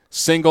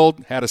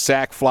singled, had a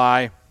sac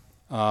fly,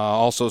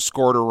 also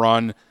scored a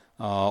run.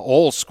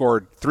 Oles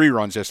scored 3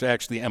 runs yesterday.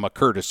 Actually, Emma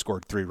Curtis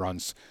scored 3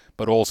 runs,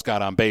 but Oles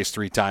got on base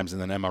 3 times,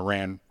 and then Emma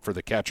ran for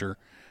the catcher.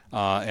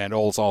 And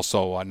Oles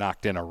also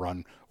knocked in a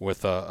run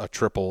with a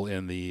triple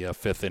in the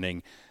 5th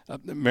inning.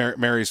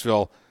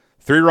 Marysville,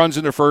 3 runs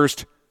in the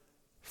first,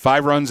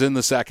 5 runs in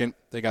the second.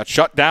 They got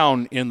shut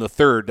down in the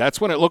 3rd. That's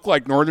when it looked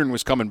like Northern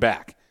was coming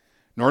back.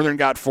 Northern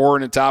got 4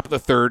 in the top of the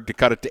 3rd to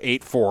cut it to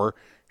 8-4.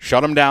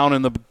 Shut them down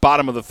in the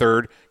bottom of the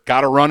 3rd.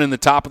 Got a run in the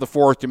top of the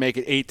 4th to make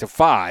it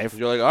 8-5.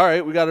 You're like, all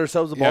right, we got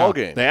ourselves a ball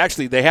game.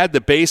 They had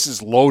the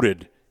bases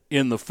loaded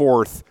in the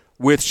 4th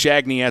with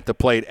Shagney at the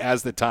plate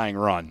as the tying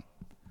run.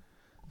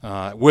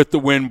 with the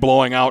wind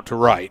blowing out to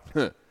right.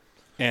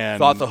 And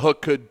thought the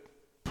hook could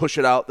push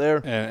it out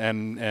there.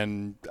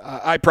 And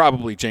I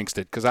probably jinxed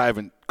it because I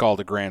haven't called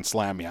a grand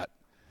slam yet.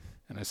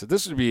 And I said,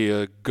 this would be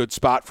a good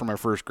spot for my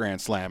first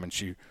grand slam. And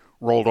she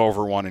rolled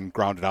over one and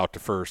grounded out to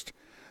first.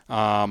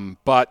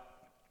 But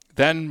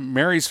then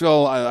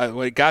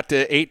Marysville, it got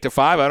to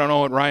 8-5. I don't know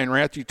what Ryan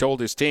Rathje told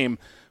his team,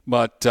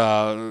 but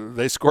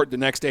they scored the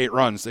next 8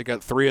 runs. They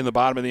got 3 in the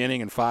bottom of the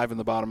inning and 5 in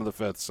the bottom of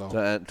the 5th. So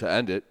to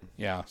end it.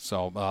 Yeah,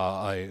 so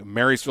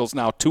Marysville's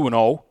now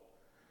 2-0,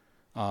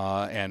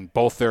 and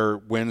both their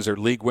wins are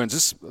league wins.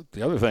 This is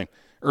the other thing.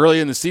 Early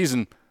in the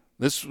season,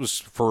 this was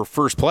for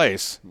first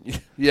place.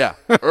 Yeah,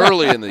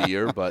 early in the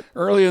year, but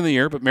early in the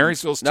year, but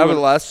Marysville's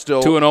nevertheless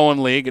still 2-0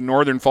 in league, and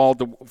Northern falls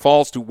to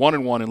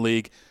 1-1 in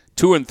league,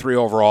 2-3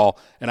 overall.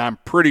 And I'm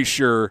pretty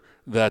sure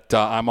that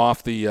I'm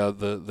off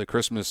the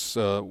Christmas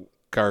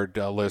card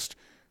list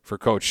for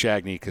Coach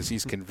Shagney because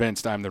he's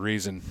convinced I'm the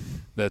reason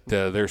that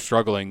they're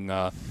struggling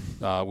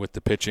with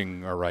the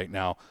pitching right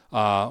now.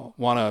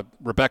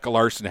 Rebecca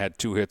Larson had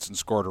 2 hits and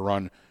scored a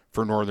run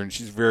for Northern.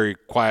 She's very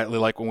quietly,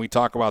 like when we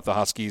talk about the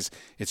Huskies,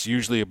 it's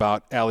usually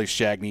about Allie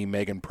Shagney,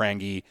 Megan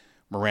Prange,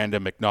 Miranda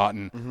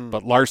McNaughton,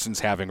 but Larson's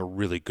having a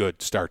really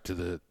good start to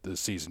the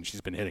season.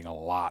 She's been hitting a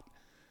lot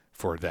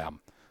for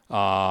them.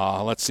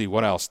 Let's see,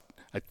 what else?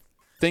 I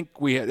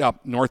think we had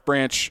North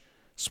Branch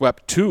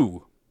swept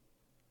 2.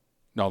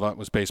 No, that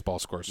was baseball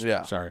scores.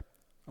 Yeah. Sorry.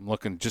 I'm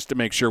looking just to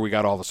make sure we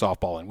got all the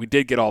softball in. We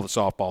did get all the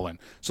softball in.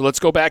 So let's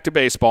go back to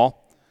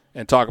baseball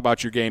and talk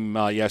about your game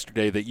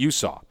yesterday that you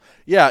saw.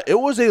 Yeah, it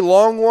was a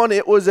long one.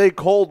 It was a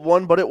cold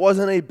one, but it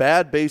wasn't a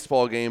bad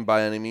baseball game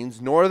by any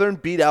means. Northern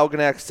beat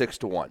Algonac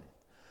 6-1.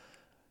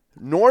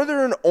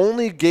 Northern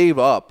only gave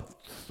up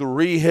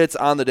 3 hits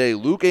on the day.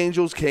 Luke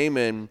Angels came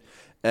in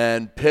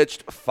and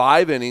pitched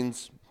 5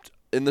 innings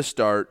in the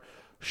start,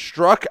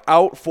 struck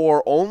out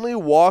 4, only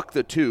walked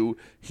the 2.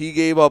 He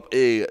gave up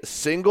a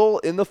single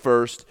in the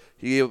first.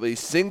 He gave a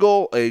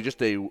single,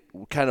 just a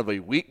kind of a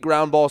weak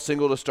ground ball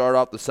single to start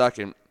off the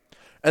second,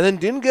 and then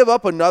didn't give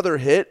up another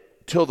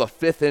hit till the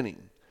 5th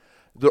inning.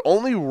 The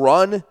only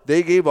run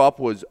they gave up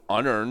was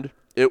unearned.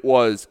 It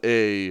was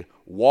a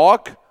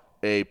walk,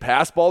 a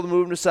pass ball to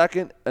move him to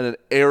second, and an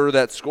error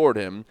that scored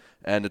him.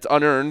 And it's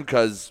unearned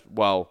because,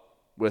 well,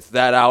 with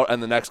that out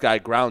and the next guy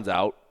grounds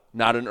out,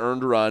 not an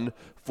earned run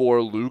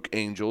for Luke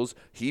Angels.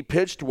 He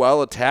pitched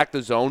well, attacked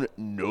the zone.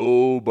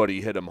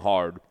 Nobody hit him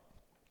hard.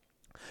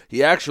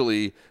 He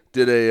actually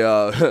did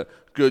a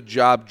good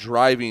job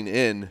driving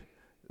in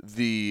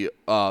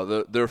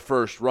their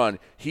first run.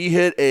 He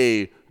hit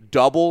a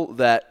double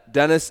that,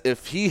 Dennis,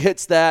 if he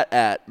hits that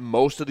at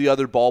most of the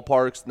other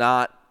ballparks,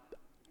 not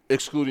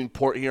excluding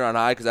Port Huron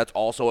High because that's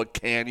also a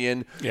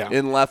canyon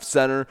in left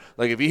center.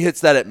 Like if he hits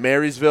that at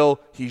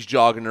Marysville, he's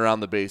jogging around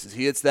the bases.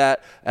 He hits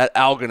that at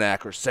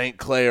Algonac or St.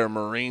 Clair or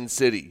Marine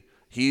City,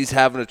 he's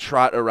having a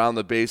trot around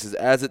the bases.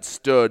 As it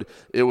stood,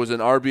 it was an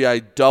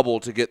RBI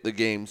double to get the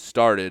game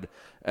started.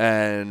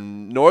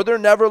 And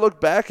Northern never looked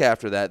back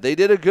after that. They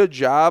did a good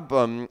job.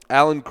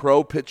 Alan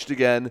Crow pitched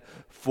again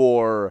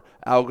for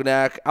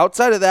Algonac.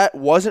 Outside of that,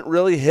 wasn't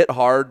really hit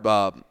hard.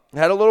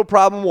 Had a little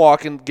problem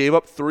walking, gave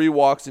up 3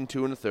 walks in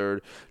 2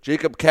 1/3.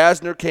 Jacob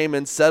Kasner came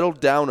in,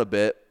 settled down a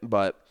bit,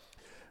 but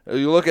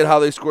you look at how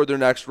they scored their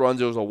next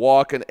runs. It was a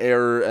walk, an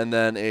error, and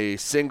then a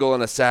single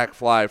and a sac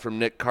fly from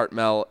Nick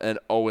Cartmel and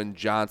Owen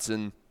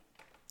Johnson.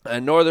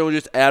 And Northern would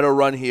just add a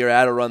run here,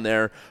 add a run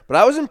there. But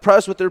I was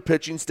impressed with their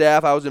pitching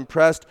staff. I was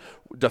impressed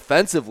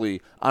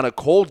defensively on a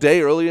cold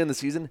day early in the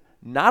season.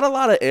 Not a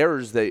lot of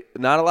errors,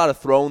 not a lot of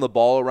throwing the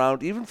ball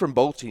around, even from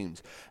both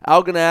teams.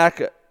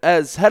 Algonac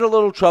has had a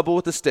little trouble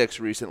with the sticks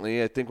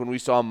recently. I think when we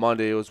saw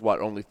Monday, it was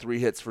only 3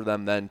 hits for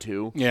them then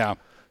too. Yeah.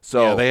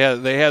 So yeah,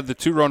 they had the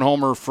 2-run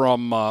homer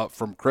from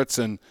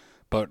Critson,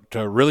 but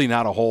really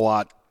not a whole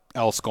lot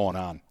else going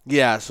on.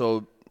 Yeah.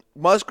 So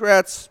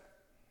Muskrats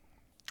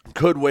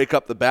could wake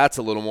up the bats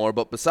a little more,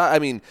 but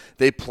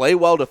they play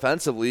well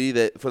defensively.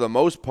 That for the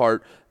most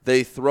part,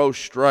 they throw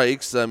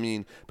strikes.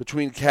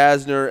 Between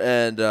Kasner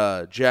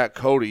and Jack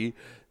Cody,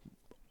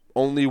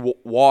 only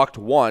walked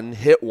 1,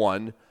 hit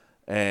 1,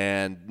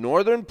 and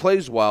Northern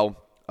plays well.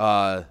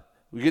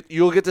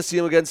 You'll get to see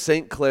them against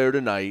St. Clair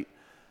tonight.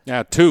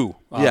 Yeah, 2.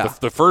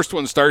 The first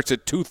one starts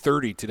at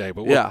 2:30 today,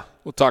 but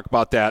we'll talk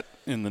about that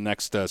in the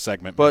next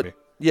segment. But maybe.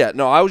 Yeah,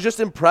 no, I was just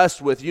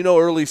impressed with,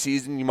 early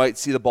season, you might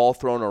see the ball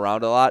thrown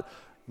around a lot.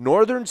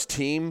 Northern's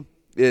team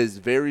is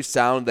very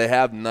sound. They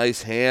have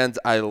nice hands.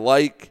 I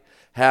like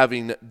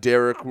having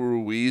Derek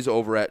Ruiz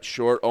over at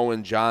short.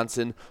 Owen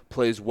Johnson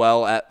plays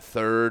well at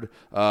third.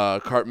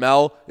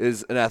 Cartmel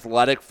is an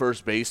athletic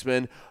first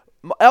baseman.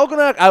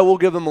 Algonac, I will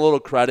give them a little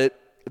credit.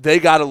 They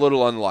got a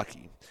little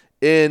unlucky.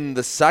 In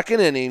the second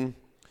inning,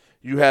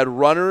 you had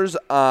runners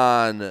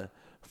on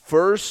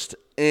first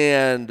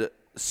and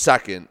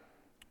second.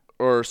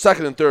 Or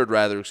second and third,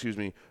 rather,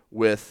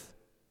 with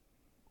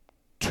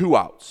 2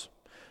 outs.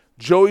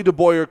 Joey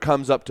DeBoyer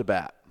comes up to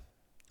bat.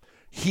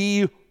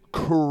 He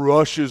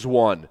crushes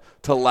one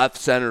to left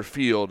center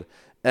field,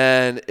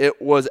 and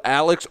it was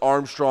Alex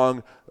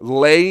Armstrong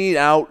laying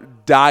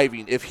out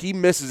diving. If he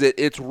misses it,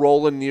 it's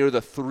rolling near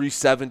the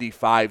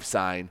 375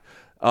 sign.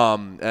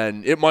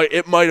 And it might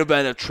have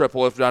been a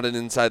triple, if not an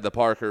inside the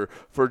Parker,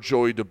 for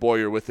Joey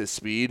DeBoyer with his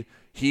speed.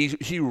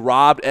 He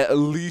robbed at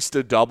least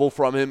a double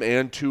from him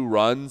and 2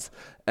 runs,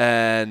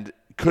 and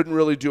couldn't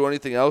really do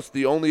anything else.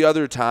 The only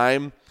other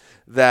time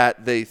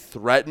that they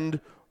threatened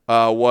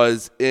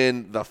was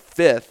in the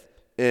 5th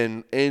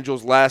in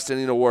Angels' last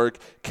inning of work.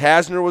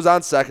 Kasner was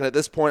on second. At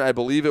this point, I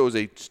believe it was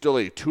still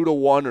a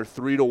 2-1 or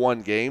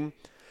 3-1 game,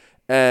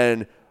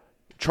 and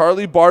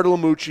Charlie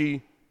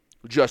Bartolomucci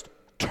just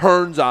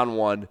turns on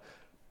one,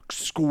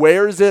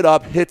 squares it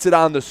up, hits it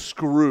on the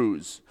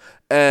screws,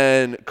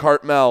 and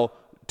Cartmel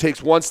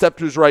takes one step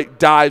to his right,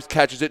 dives,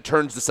 catches it,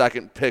 turns to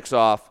second, picks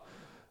off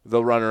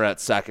the runner at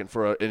second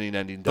for an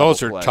inning-ending double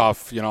Those are play.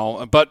 tough,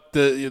 but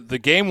the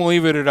game will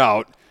even it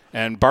out,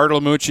 and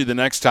Bartolomucci the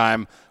next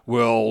time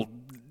will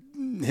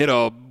hit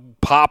a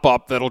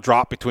pop-up that'll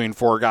drop between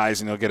 4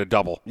 guys, and he'll get a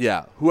double.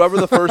 Yeah. Whoever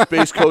the first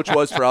base coach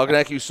was for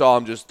Algonac, you saw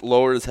him just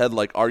lower his head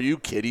like, are you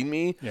kidding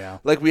me? Yeah.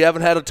 Like, we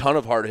haven't had a ton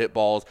of hard hit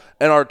balls,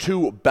 and our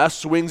 2 best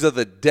swings of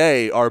the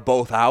day are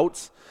both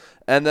outs.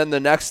 And then the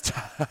next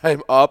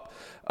time up,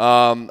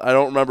 I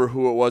don't remember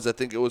who it was. I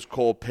think it was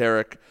Cole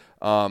Perrick.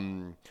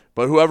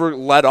 But whoever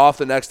led off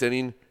the next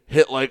inning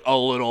hit like a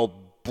little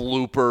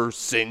blooper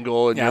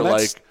single, and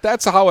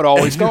that's how it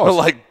always goes. You're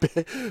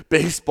like,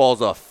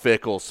 baseball's a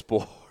fickle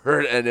sport.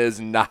 And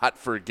is not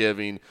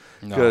forgiving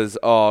because,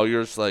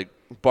 you're just like,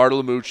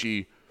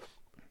 Bartolomucci,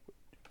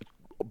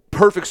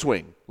 perfect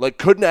swing. Like,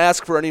 couldn't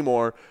ask for any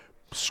more,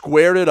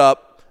 squared it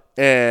up,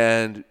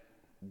 and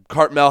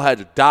Cartmel had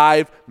to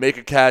dive, make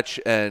a catch,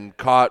 and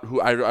caught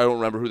who I don't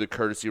remember who the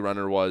courtesy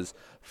runner was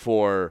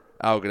for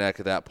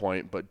Algonac at that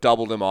point, but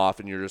doubled him off,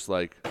 and you're just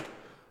like,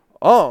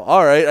 oh,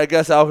 all right, I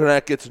guess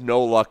Algonac gets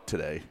no luck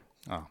today.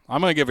 Oh,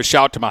 I'm going to give a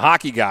shout to my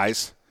hockey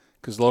guys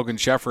because Logan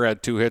Sheffer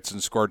had 2 hits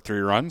and scored 3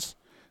 runs.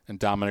 And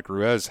Dominic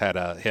Ruiz had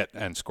a hit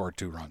and scored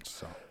 2 runs.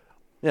 So,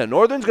 yeah,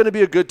 Northern's going to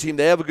be a good team.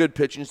 They have a good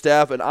pitching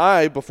staff. And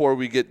I, before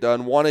we get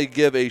done, want to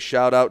give a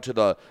shout out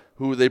to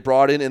who they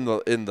brought in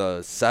the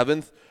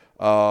 7th,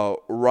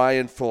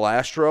 Ryan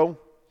Filastro.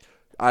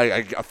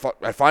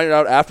 I find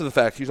out after the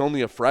fact he's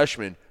only a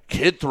freshman.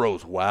 Kid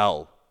throws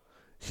well.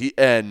 He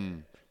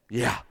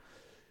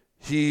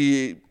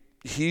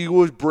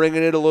was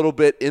bringing it a little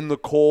bit in the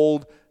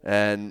cold.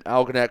 And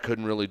Algonac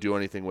couldn't really do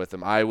anything with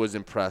him. I was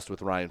impressed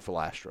with Ryan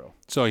Filastro.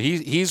 So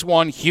he's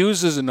one.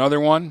 Hughes is another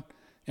one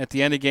at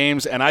the end of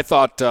games. And I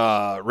thought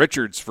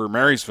Richards for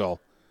Marysville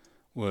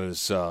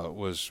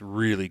was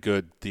really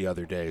good the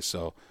other day.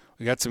 So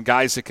we got some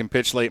guys that can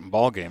pitch late in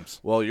ball games.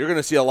 Well, you're going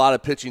to see a lot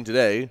of pitching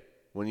today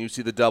when you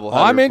see the doubleheader.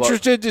 Well, I'm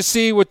interested to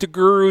see what the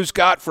Gurus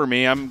got for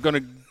me. I'm going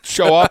to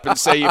show up and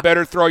say you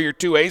better throw your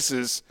 2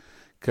 aces.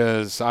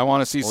 Because I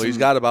want to see some. He's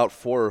got about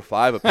 4 or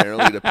 5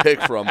 apparently to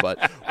pick from,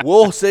 but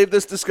we'll save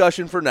this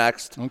discussion for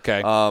next.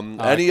 Okay.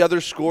 Any other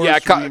scores? Yeah,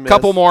 a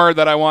couple more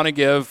that I want to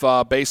give.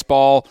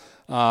 Baseball.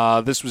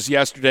 This was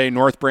yesterday.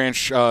 North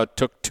Branch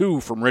took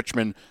 2 from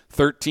Richmond,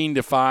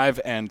 13-5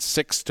 and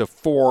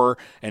 6-4.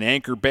 And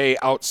Anchor Bay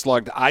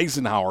outslugged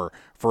Eisenhower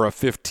for a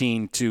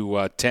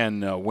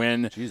 15-10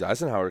 win. Jeez,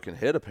 Eisenhower can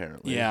hit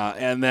apparently. Yeah,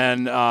 and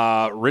then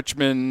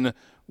Richmond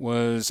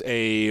was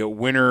a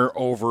winner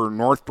over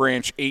North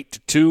Branch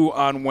 8-2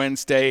 on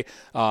Wednesday.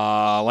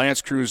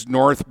 Lance Cruz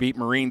North beat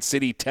Marine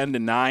City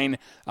 10-9.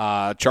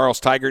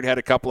 Charles Tigert had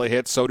a couple of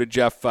hits. So did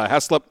Jeff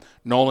Heslop,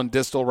 Nolan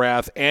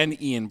Distelrath,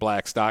 and Ian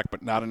Blackstock,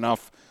 but not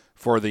enough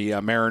for the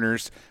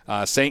Mariners.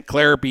 St.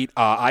 Clair beat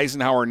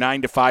Eisenhower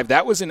 9-5.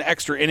 That was in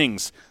extra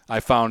innings,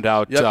 I found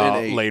out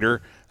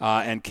later.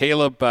 And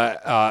Caleb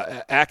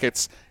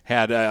Achatz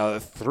had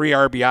 3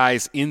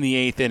 RBIs in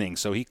the 8th inning,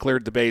 so he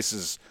cleared the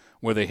bases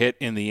with a hit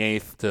in the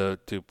 8th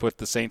to put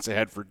the Saints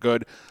ahead for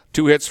good.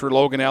 2 hits for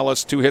Logan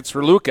Ellis, 2 hits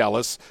for Luke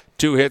Ellis,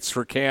 2 hits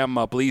for Cam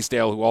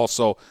Bleasdale, who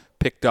also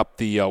picked up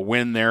the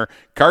win there.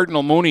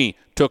 Cardinal Mooney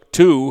took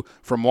 2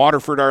 from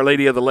Waterford Our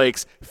Lady of the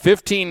Lakes.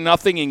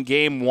 15-0 in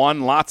Game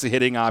 1. Lots of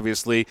hitting,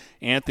 obviously.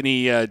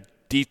 Anthony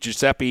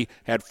DiGiuseppe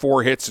had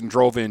 4 hits and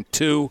drove in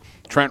 2.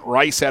 Trent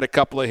Rice had a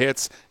couple of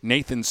hits.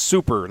 Nathan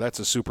Super, that's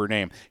a super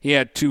name. He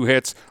had 2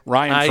 hits.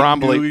 Ryan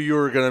Trombley. I knew you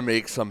were going to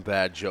make some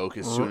bad joke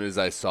as soon as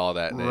I saw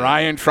that name.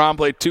 Ryan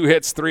Trombley, 2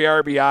 hits, 3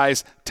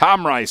 RBIs.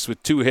 Tom Rice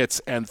with 2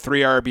 hits and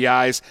 3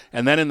 RBIs.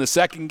 And then in the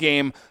second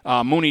game,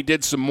 Mooney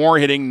did some more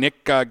hitting.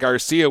 Nick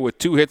Garcia with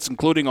 2 hits,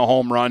 including a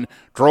home run.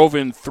 Drove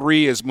in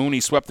 3 as Mooney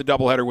swept the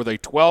doubleheader with a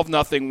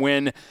 12-0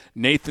 win.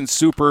 Nathan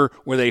Super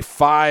with a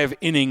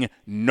 5-inning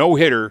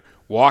no-hitter,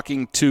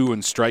 walking 2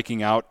 and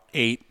striking out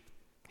 8.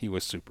 He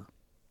was super.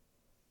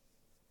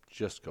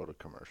 Just go to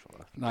commercial.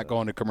 Not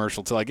going to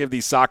commercial till I give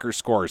these soccer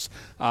scores.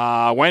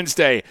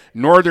 Wednesday,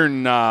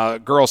 Northern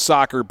girls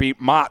soccer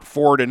beat Mott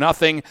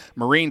 4-0.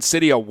 Marine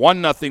City a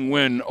 1-0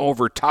 win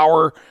over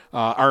Tower.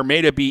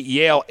 Armada beat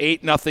Yale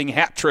 8-0.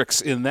 Hat tricks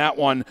in that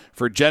one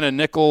for Jenna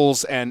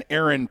Nichols and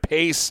Aaron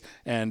Pace.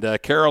 And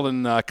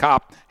Carolyn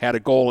Kopp had a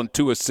goal and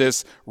 2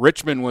 assists.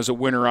 Richmond was a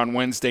winner on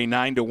Wednesday,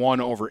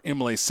 9-1 over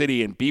Imlay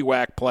City in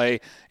BWAC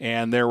play.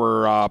 And there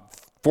were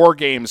 4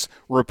 games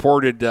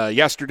reported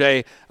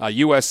yesterday.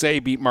 USA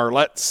beat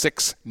Marlette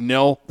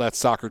 6-0. That's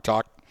soccer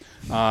talk.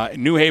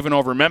 New Haven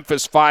over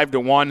Memphis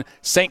 5-1.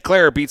 St.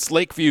 Clair beats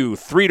Lakeview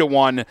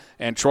 3-1.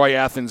 And Troy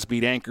Athens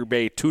beat Anchor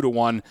Bay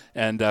 2-1.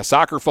 And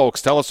soccer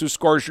folks, tell us who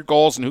scores your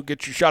goals and who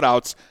gets your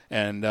shutouts,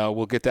 and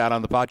we'll get that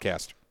on the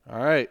podcast.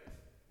 All right.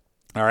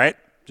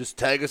 Just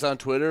tag us on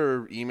Twitter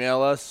or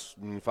email us.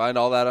 You can find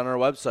all that on our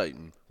website.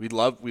 And we'd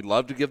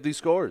love to give these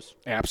scores.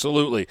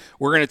 Absolutely.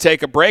 We're going to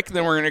take a break, and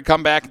then we're going to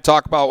come back and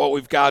talk about what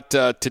we've got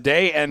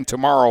today and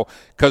tomorrow,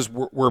 because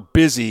we're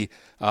busy.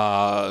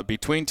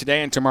 Between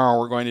today and tomorrow,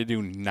 we're going to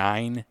do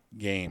 9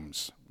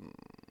 games.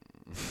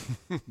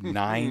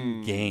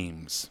 9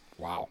 games.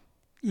 Wow.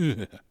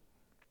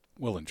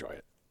 We'll enjoy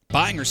it.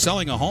 Buying or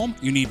selling a home?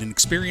 You need an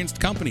experienced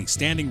company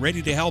standing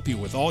ready to help you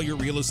with all your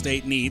real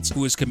estate needs,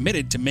 who is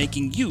committed to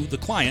making you the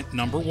client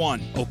number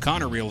one.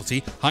 O'Connor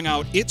Realty hung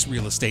out its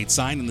real estate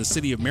sign in the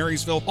city of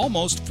Marysville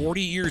almost 40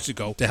 years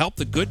ago to help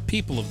the good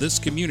people of this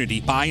community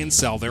buy and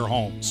sell their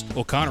homes.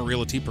 O'Connor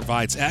Realty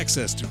provides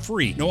access to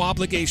free,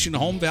 no-obligation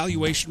home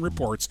valuation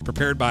reports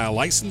prepared by a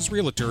licensed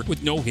realtor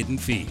with no hidden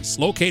fees.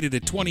 Located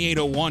at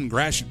 2801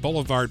 Gratiot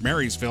Boulevard,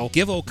 Marysville,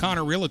 give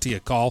O'Connor Realty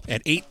a call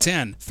at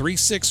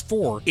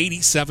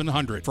 810-364-8700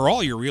 for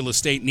all your real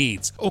estate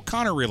needs.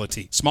 O'Connor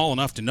Realty, small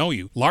enough to know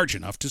you, large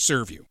enough to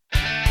serve you.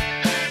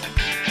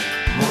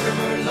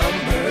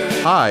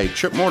 Hi,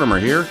 Chip Mortimer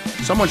here.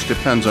 So much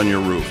depends on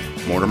your roof.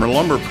 Mortimer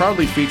Lumber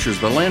proudly features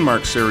the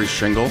Landmark Series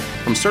shingle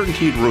from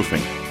Certainteed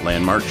Roofing.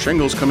 Landmark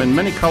shingles come in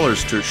many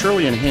colors to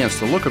surely enhance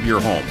the look of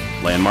your home.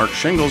 Landmark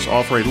shingles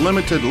offer a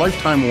limited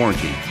lifetime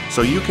warranty,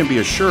 so you can be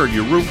assured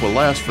your roof will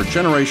last for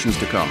generations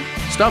to come.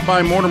 Stop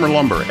by Mortimer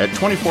Lumber at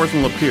 24th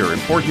and Lapeer in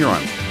Port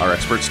Huron. Our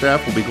expert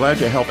staff will be glad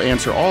to help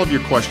answer all of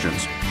your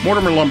questions.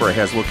 Mortimer Lumber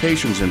has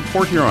locations in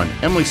Port Huron,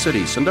 Emily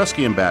City,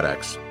 Sandusky, and Bad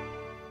Axe.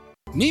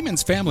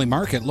 Neiman's Family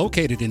Market,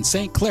 located in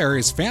St. Clair,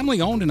 is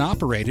family-owned and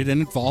operated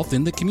and involved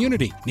in the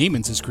community.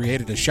 Neiman's has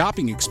created a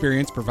shopping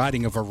experience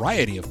providing a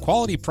variety of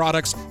quality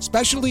products,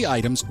 specialty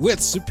items with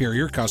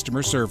superior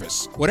customer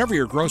service. Whatever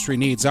your grocery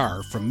needs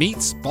are, from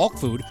meats, bulk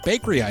food,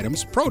 bakery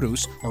items,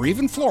 produce, or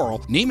even floral,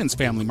 Neiman's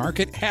Family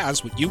Market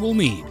has what you will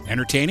need.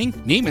 Entertaining?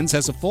 Neiman's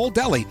has a full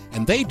deli,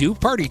 and they do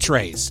party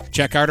trays.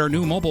 Check out our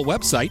new mobile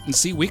website and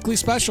see weekly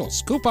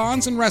specials,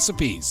 coupons, and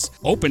recipes.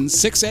 Open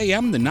 6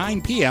 a.m. to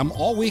 9 p.m.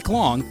 all week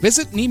long.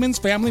 Visit Neiman's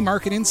Family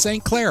Market in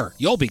St. Clair.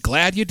 You'll be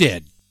glad you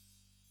did.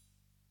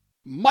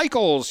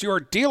 Michael's, your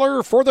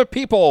dealer for the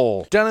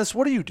people. Dennis,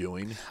 what are you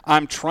doing?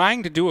 I'm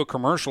trying to do a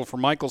commercial for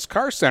Michael's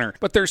Car Center,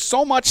 but there's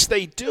so much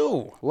they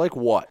do. Like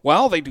what?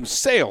 Well, they do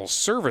sales,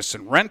 service,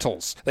 and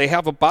rentals. They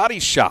have a body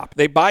shop.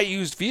 They buy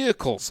used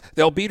vehicles.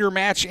 They'll beat or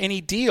match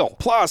any deal.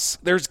 Plus,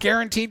 there's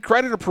guaranteed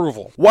credit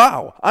approval.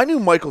 Wow, I knew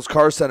Michael's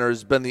Car Center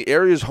has been the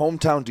area's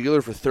hometown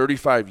dealer for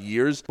 35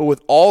 years, but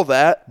with all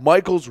that,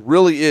 Michael's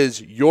really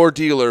is your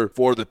dealer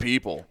for the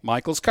people.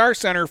 Michael's Car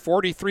Center,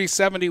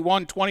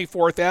 4371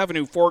 24th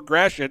Avenue, Fort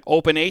Gratiot,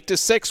 open 8 to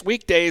 6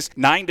 weekdays,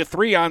 9 to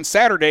 3 on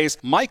Saturdays.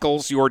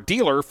 Michael's, your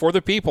dealer for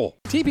the people.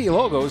 TP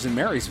Logos in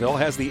Marysville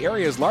has the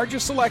area's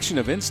largest selection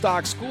of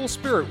in-stock school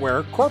spirit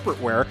wear, corporate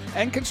wear,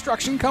 and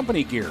construction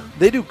company gear.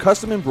 They do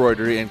custom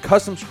embroidery and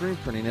custom screen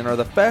printing and are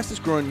the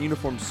fastest growing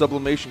uniform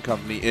sublimation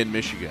company in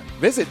Michigan.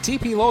 Visit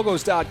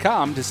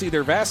tplogos.com to see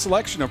their vast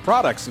selection of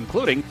products,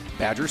 including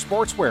Badger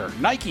Sportswear,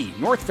 Nike,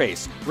 North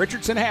Face,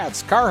 Richardson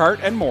Hats, Carhartt,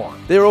 and more.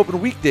 They are open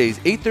weekdays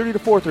 8:30 to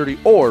 4:30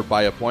 or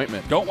by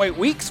appointment. Don't wait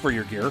weeks for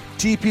your gear.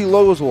 TP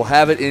Logos will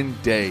have it in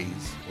days.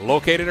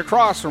 Located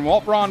across from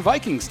Walt Braun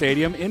Viking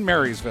Stadium in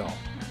Marysville.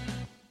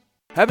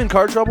 Having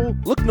car trouble?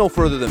 Look no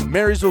further than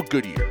Marysville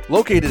Goodyear.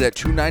 Located at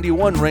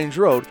 291 Range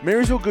Road,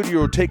 Marysville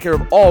Goodyear will take care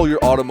of all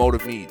your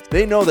automotive needs.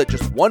 They know that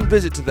just one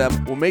visit to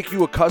them will make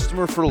you a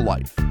customer for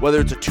life. Whether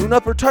it's a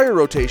tune-up or tire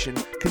rotation,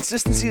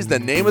 consistency is the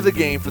name of the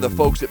game for the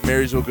folks at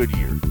Marysville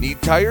Goodyear.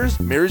 Need tires?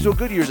 Marysville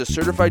Goodyear is a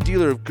certified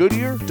dealer of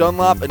Goodyear,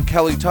 Dunlop, and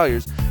Kelly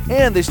tires,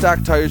 and they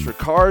stock tires for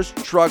cars,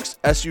 trucks,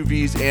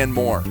 SUVs, and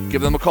more.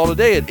 Give them a call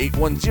today at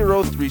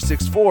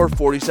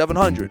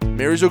 810-364-4700.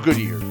 Marysville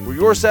Goodyear, where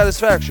your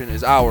satisfaction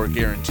is our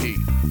guarantee.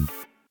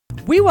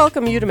 We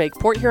welcome you to make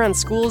Port Huron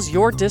Schools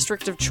your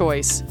district of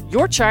choice.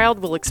 Your child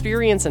will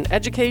experience an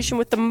education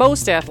with the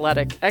most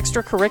athletic,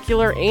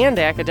 extracurricular, and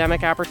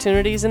academic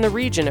opportunities in the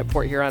region at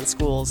Port Huron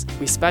Schools.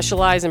 We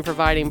specialize in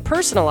providing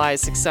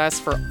personalized success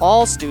for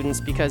all students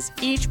because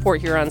each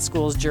Port Huron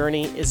Schools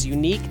journey is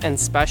unique and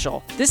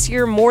special. This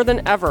year, more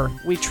than ever,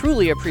 we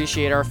truly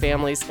appreciate our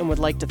families and would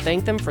like to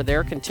thank them for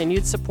their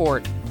continued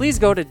support. Please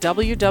go to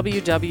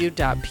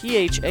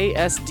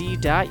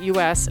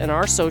www.phasd.us and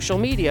our social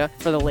media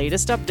for the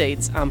latest updates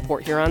on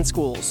Port Huron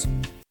Schools.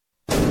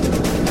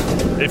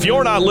 If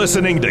you're not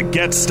listening to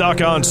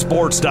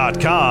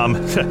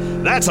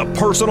GetStuckOnSports.com, that's a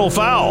personal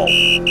foul.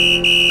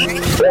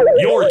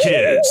 Your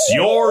kids,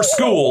 your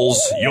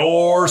schools,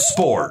 your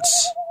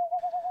sports.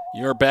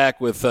 You're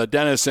back with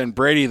Dennis and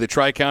Brady, the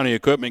Tri-County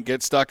Equipment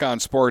Get Stuck on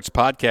Sports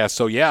podcast.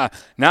 So, yeah,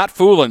 not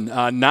fooling.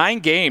 9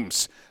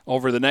 games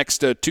over the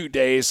next 2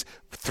 days.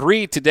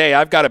 3 today.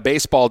 I've got a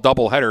baseball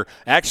doubleheader.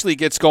 Actually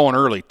gets going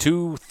early.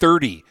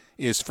 2:30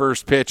 is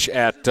first pitch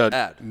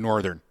at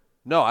Northern.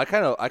 No, I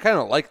kind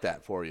of like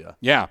that for you.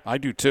 Yeah, I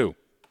do too.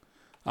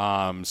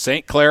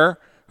 St. Clair,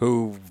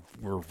 who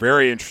we're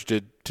very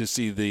interested to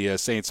see the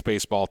Saints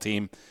baseball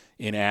team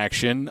in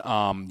action.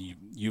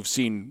 You've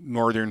seen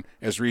Northern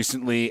as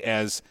recently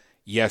as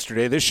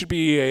yesterday. This should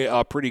be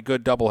a pretty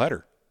good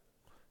doubleheader.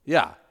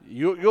 Yeah,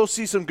 you'll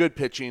see some good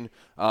pitching.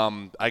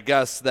 I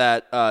guess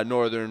that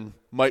Northern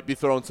might be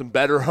throwing some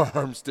better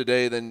arms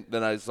today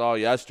than I saw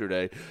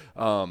yesterday.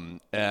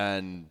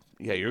 And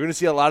yeah, you're going to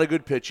see a lot of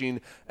good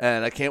pitching,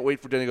 and I can't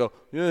wait for Denny to go,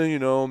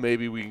 yeah,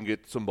 maybe we can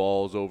get some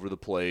balls over the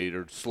plate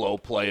or slow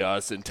play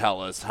us and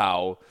tell us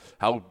how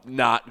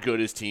not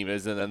good his team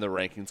is, and then the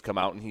rankings come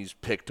out and he's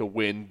picked to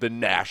win the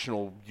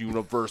National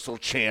Universal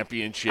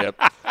Championship.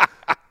 Well,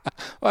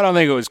 I don't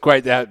think it was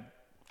quite that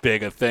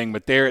big a thing,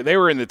 but they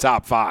were in the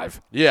top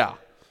 5. Yeah,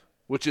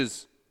 which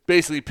is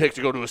basically picked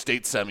to go to a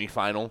state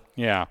semifinal.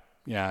 Yeah,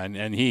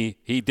 and he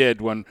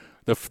did when –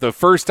 The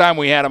first time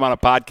we had him on a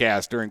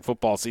podcast during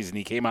football season,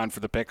 he came on for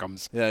the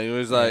pick'ems. Yeah, he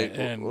was like,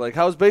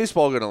 how's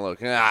baseball going to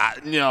look?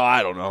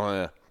 I don't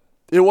know.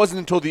 It wasn't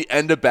until the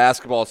end of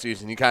basketball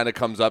season he kind of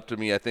comes up to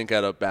me, I think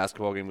at a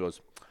basketball game, and goes,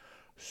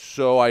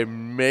 so I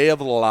may have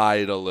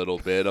lied a little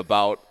bit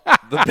about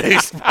the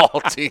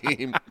baseball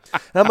team.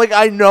 And I'm like,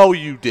 I know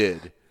you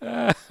did.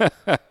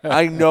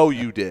 I know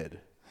you did.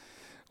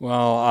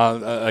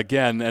 Well,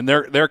 again, and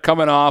they're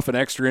coming off an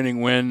extra inning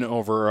win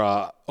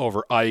over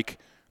Ike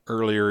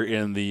earlier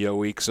in the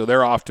week, so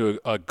they're off to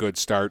a good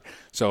start.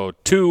 So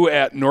 2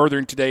 at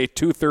Northern today,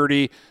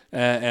 2:30,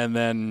 and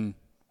then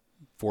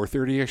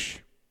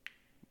 4:30-ish.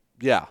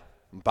 Yeah,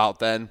 about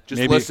then.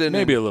 Just maybe, listen.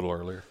 Maybe a little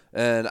earlier.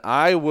 And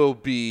I will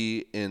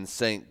be in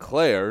St.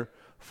 Clair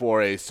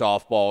for a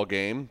softball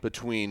game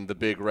between the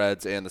Big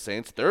Reds and the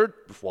Saints.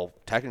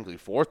 Technically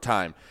 4th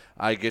time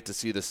I get to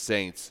see the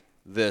Saints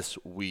this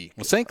week.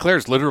 Well, St.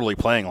 Clair's literally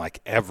playing like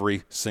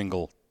every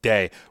single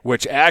day,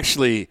 which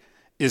actually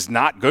is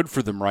not good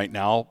for them right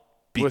now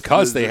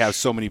because they have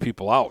so many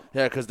people out.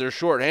 Yeah, because they're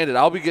shorthanded.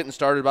 I'll be getting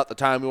started about the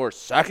time your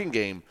second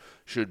game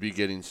should be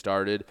getting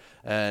started,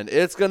 and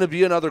it's going to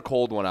be another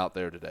cold one out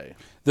there today.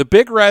 The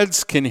Big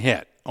Reds can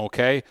hit,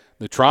 okay?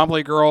 The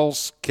Trombley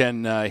girls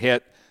can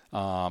hit.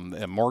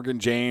 And Morgan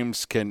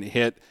James can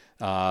hit.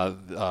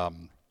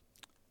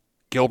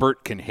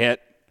 Gilbert can hit.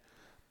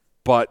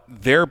 But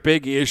their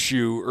big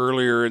issue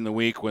earlier in the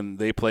week when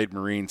they played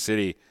Marine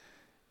City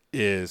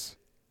is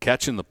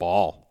catching the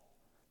ball.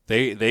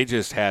 They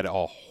just had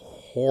a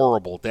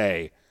horrible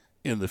day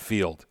in the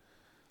field.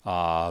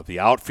 The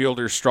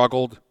outfielders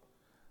struggled.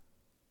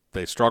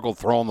 They struggled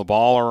throwing the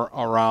ball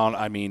around.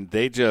 I mean,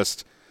 they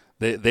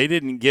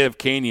didn't give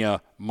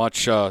Kania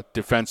much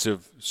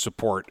defensive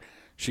support.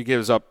 She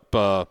gives up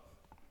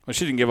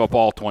she didn't give up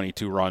all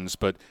 22 runs,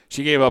 but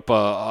she gave up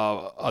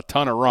a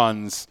ton of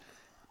runs,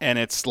 and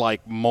it's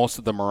like most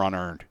of them are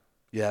unearned.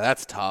 Yeah,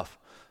 that's tough.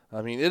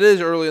 I mean, it is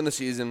early in the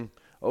season.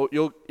 Oh,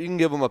 you can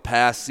give them a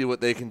pass, see what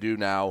they can do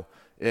now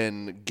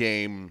in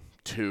game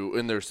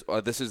 2.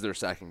 This is their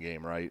second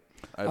game, right?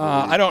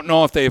 I don't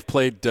know if they've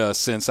played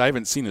since. I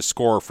haven't seen a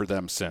score for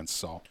them since.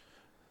 So,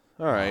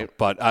 all right.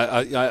 But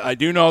I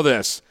do know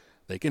this: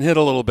 they can hit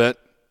a little bit,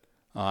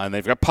 and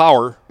they've got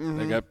power.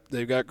 Mm-hmm.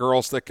 They've got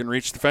girls that can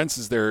reach the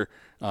fences there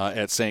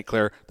at St.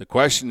 Clair. The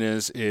question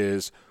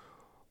is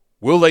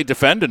will they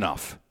defend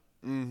enough?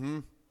 Mm-hmm.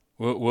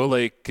 Will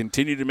they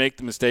continue to make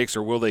the mistakes,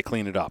 or will they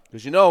clean it up?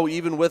 Because,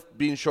 even with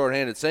being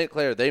shorthanded, St.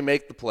 Clair, they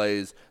make the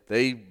plays.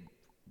 They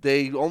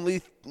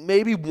only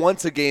maybe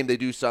once a game they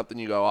do something.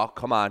 You go, oh,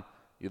 come on.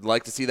 You'd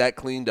like to see that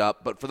cleaned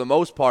up. But for the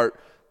most part,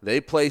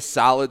 they play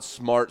solid,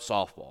 smart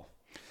softball.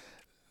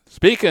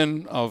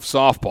 Speaking of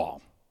softball,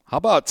 how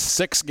about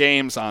 6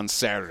 games on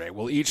Saturday?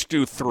 We'll each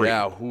do 3.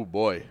 Yeah, oh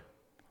boy.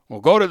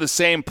 We'll go to the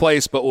same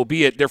place, but we'll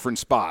be at different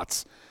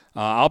spots.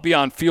 I'll be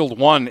on Field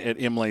 1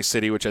 at Imlay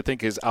City, which I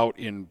think is out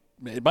in –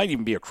 it might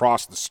even be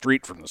across the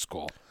street from the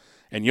school.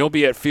 And you'll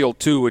be at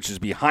Field 2, which is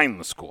behind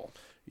the school.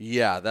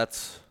 Yeah,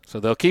 that's – so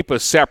they'll keep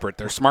us separate.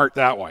 They're smart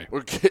that way.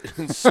 We're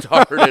getting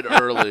started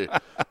early.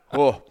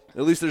 Oh,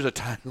 At least there's a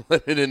time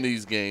limit in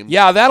these games.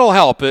 Yeah, that'll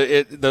help.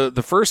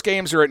 The first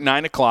games are at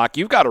 9 o'clock.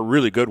 You've got a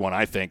really good one,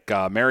 I think,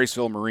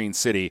 Marysville, Marine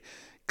City,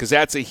 because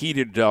that's a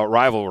heated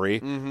rivalry.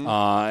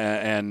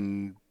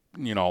 And,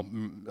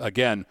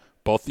 again,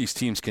 both these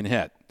teams can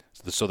hit.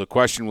 So the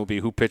question will be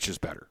who pitches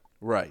better.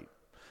 Right.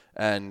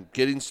 And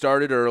getting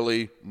started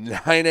early,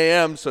 9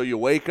 a.m., so you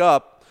wake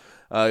up.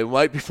 It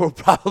might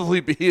probably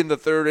be in the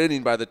third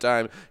inning by the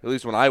time, at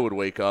least when I would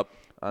wake up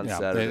on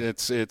Saturday.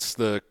 It's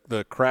the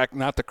crack,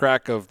 not the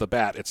crack of the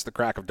bat, it's the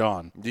crack of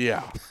dawn.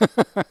 Yeah.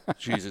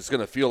 Jeez, it's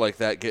going to feel like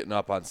that getting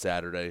up on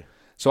Saturday.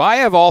 So I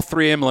have all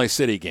 3 Imlay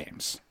City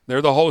games.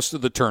 They're the host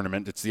of the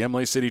tournament. It's the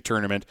Imlay City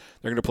tournament.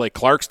 They're going to play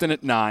Clarkston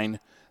at 9.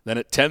 Then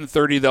at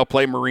 10:30 they'll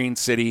play Marine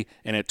City,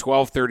 and at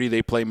 12:30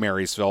 they play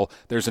Marysville.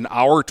 There's an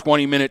hour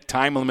 20-minute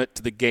time limit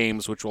to the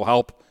games, which will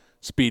help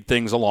speed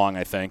things along,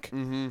 I think.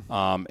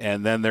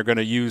 And then they're going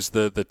to use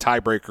the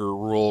tiebreaker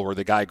rule where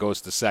the guy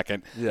goes to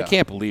second. Yeah. I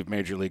can't believe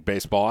Major League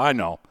Baseball. I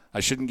know I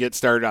shouldn't get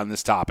started on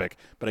this topic,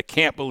 but I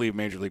can't believe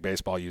Major League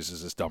Baseball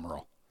uses this dumb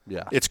rule.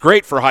 Yeah, it's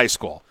great for high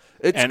school.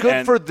 It's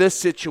good for this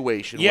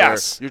situation.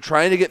 Yes. Where you're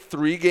trying to get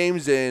 3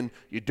 games in.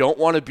 You don't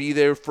want to be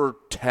there for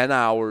 10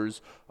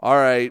 hours. All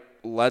right,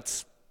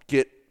 let's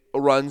get a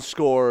run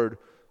scored.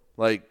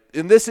 Like,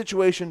 in this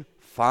situation,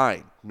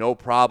 fine. No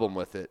problem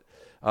with it.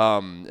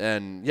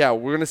 And, yeah,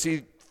 we're going to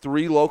see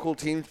 3 local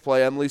teams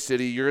play Imlay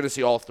City. You're going to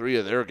see all 3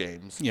 of their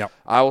games. Yep.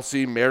 I will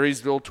see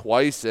Marysville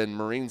twice and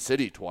Marine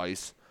City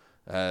twice,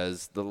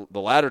 as the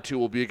latter 2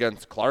 will be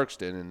against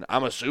Clarkston. And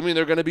I'm assuming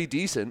they're going to be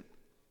decent.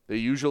 They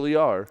usually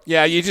are.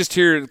 Yeah, you just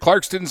hear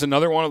Clarkston's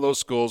another one of those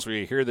schools where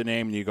you hear the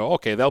name and you go,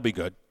 okay, they'll be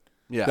good.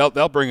 Yeah.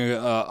 They'll bring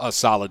a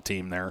solid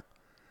team there.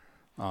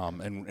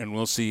 And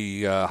we'll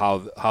see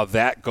how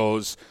that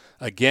goes.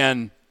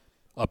 Again,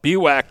 a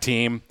BWAC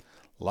team,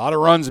 a lot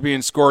of runs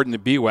being scored in the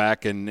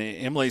BWAC, and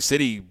Imlay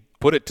City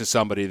put it to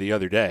somebody the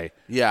other day.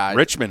 Yeah,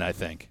 Richmond, I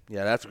think.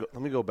 Yeah,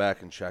 let me go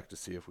back and check to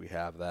see if we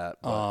have that.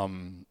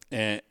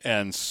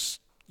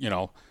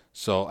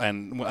 So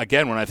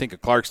again, when I think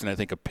of Clarkston, I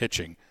think of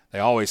pitching. They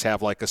always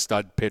have like a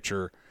stud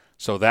pitcher,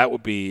 so that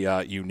would be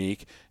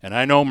unique. And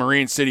I know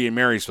Marine City and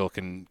Marysville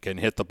can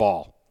hit the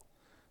ball.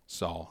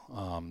 So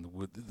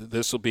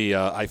this will be,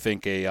 I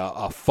think,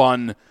 a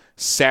fun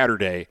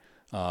Saturday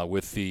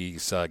with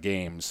these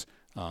games.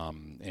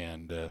 I'm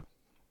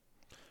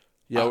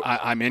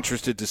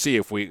interested to see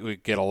if we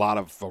get a lot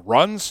of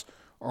runs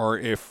or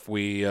if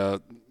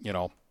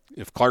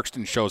if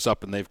Clarkston shows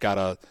up and they've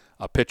got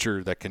a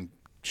pitcher that can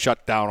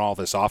shut down all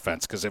this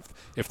offense. Because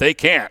if they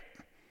can't,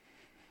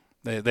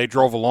 they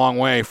drove a long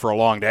way for a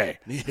long day.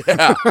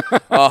 Yeah.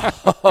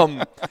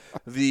 I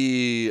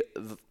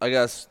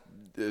guess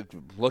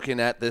looking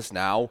at this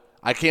now,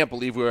 I can't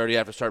believe we already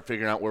have to start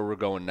figuring out where we're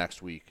going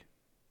next week.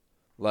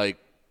 Like,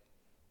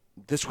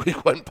 this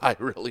week went by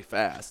really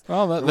fast.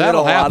 Well, we had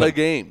a lot of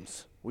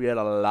games.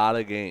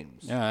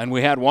 Yeah, and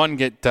we had one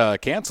get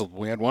canceled.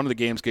 We had one of the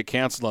games get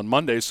canceled on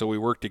Monday, so we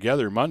worked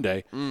together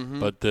Monday. Mm-hmm.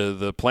 But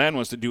the plan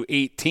was to do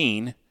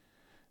 18,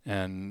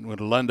 and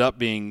it'll end up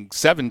being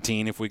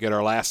 17 if we get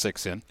our last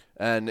 6 in.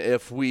 And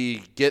if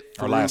we get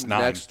through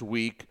next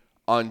week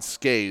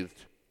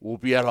unscathed, we'll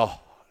be at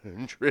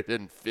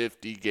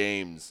 150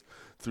 games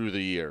through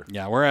the year.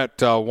 Yeah, we're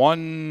at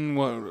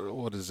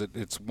what is it?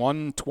 It's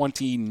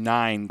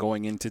 129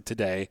 going into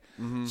today.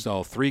 Mm-hmm.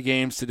 So 3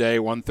 games today,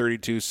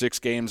 132, 6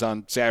 games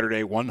on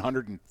Saturday,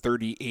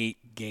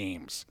 138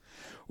 games.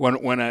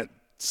 When I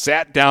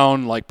sat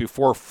down like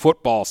before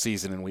football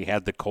season and we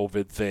had the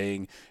COVID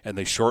thing and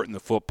they shortened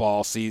the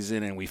football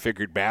season and we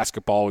figured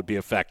basketball would be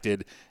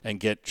affected and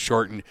get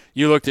shortened,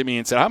 you looked at me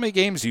and said, how many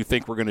games do you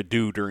think we're going to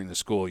do during the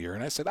school year?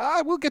 And I said,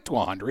 we'll get to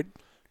 100.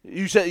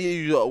 You said,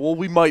 well,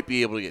 we might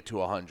be able to get to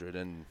 100.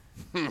 And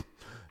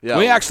yeah,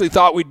 we actually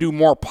thought we'd do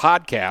more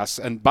podcasts.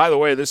 And by the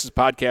way, this is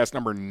podcast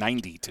number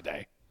 90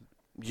 today.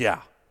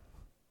 Yeah,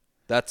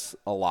 that's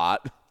a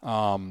lot.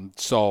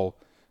 So,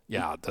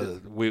 yeah,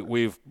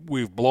 we've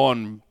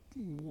blown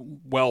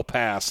well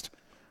past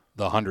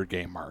the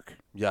 100-game mark.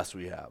 Yes,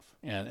 we have.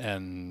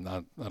 And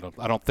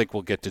I don't think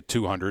we'll get to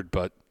 200,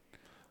 but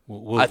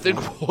I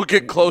think we'll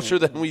get closer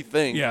than we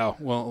think. Yeah,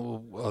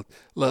 well,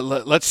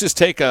 let's just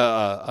take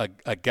a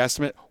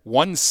guesstimate.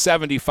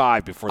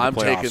 175 before the playoffs are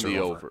over. I'm taking the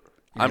over.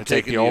 I'm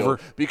taking the over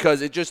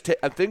because it just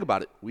think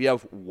about it. We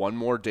have one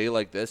more day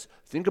like this.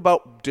 Think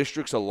about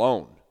districts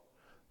alone.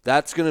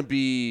 That's going to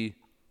be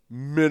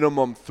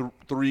minimum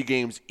 3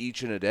 games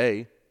each in a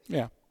day.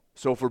 Yeah.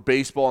 So for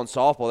baseball and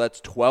softball, that's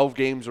 12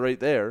 games right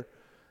there.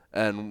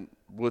 And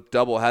with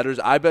double headers,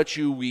 I bet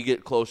you we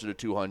get closer to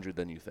 200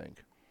 than you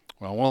think.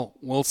 Well,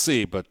 we'll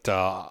see, but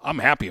I'm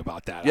happy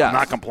about that. Yes. I'm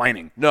not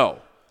complaining. No.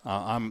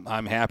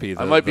 I'm happy.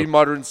 I might be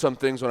muttering some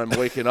things when I'm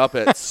waking up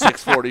at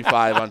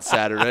 6:45 on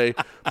Saturday,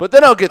 but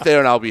then I'll get there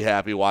and I'll be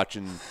happy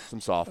watching some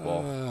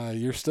softball.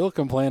 You're still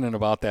complaining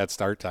about that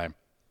start time.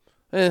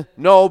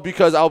 No,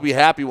 because I'll be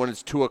happy when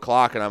it's 2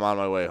 o'clock and I'm on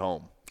my way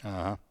home.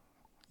 Uh-huh.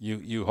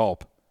 You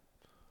hope.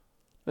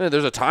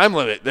 There's a time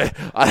limit.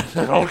 I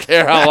don't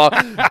care how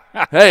long.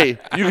 Hey,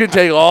 you can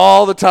take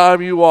all the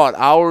time you want.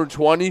 Hour and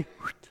 20,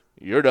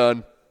 you're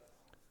done.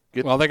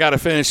 Well, they got to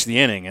finish the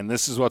inning, and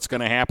this is what's going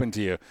to happen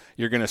to you.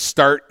 You're going to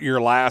start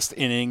your last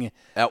inning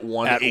at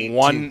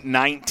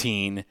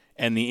 1:19,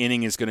 and the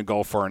inning is going to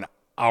go for an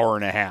hour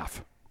and a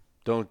half.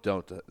 Don't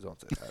say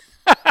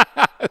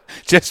that.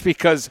 Just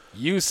because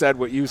you said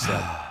what you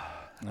said.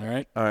 All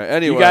right.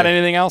 Anyway, you got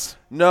anything else?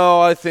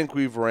 No, I think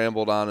we've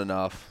rambled on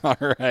enough. All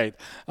right.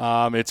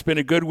 It's been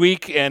a good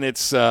week, and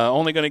it's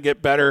only going to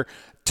get better.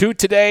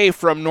 Today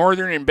from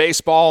Northern in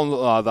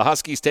baseball, the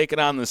Huskies taking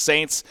on the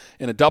Saints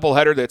in a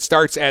doubleheader that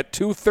starts at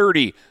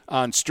 2:30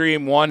 on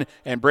Stream 1.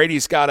 And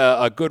Brady's got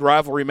a good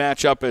rivalry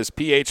matchup as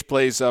PH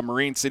plays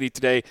Marine City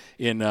today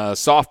in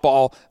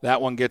softball.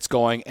 That one gets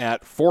going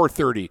at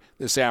 4:30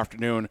 this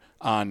afternoon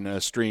on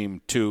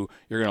Stream 2.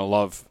 You're going to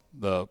love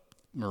the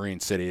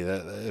Marine City.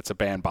 It's a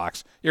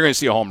bandbox. You're going to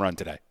see a home run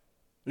today.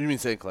 You mean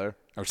St. Clair?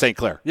 Or St.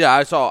 Clair. Yeah,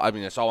 I saw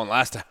one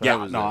last time.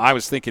 Yeah, I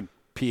was thinking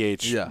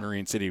PH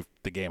Marine City,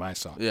 the game I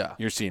saw. Yeah.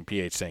 You're seeing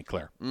PH St.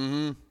 Clair.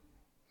 Mm-hmm.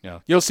 Yeah,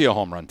 you'll see a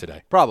home run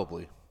today.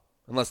 Probably.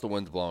 Unless the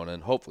wind's blowing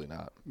in. Hopefully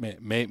not.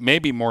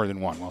 Maybe more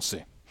than one. We'll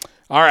see.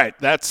 All right,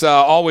 that's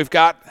all we've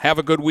got. Have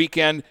a good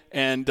weekend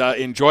and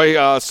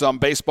enjoy some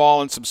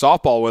baseball and some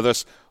softball with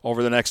us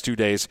over the next 2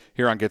 days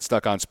here on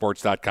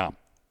GetStuckOnSports.com.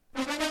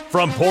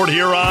 From Port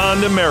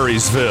Huron to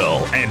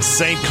Marysville and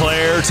St.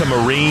 Clair to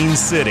Marine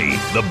City,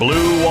 the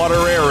Blue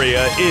Water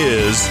area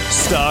is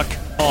Stuck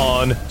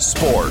on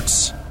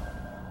Sports.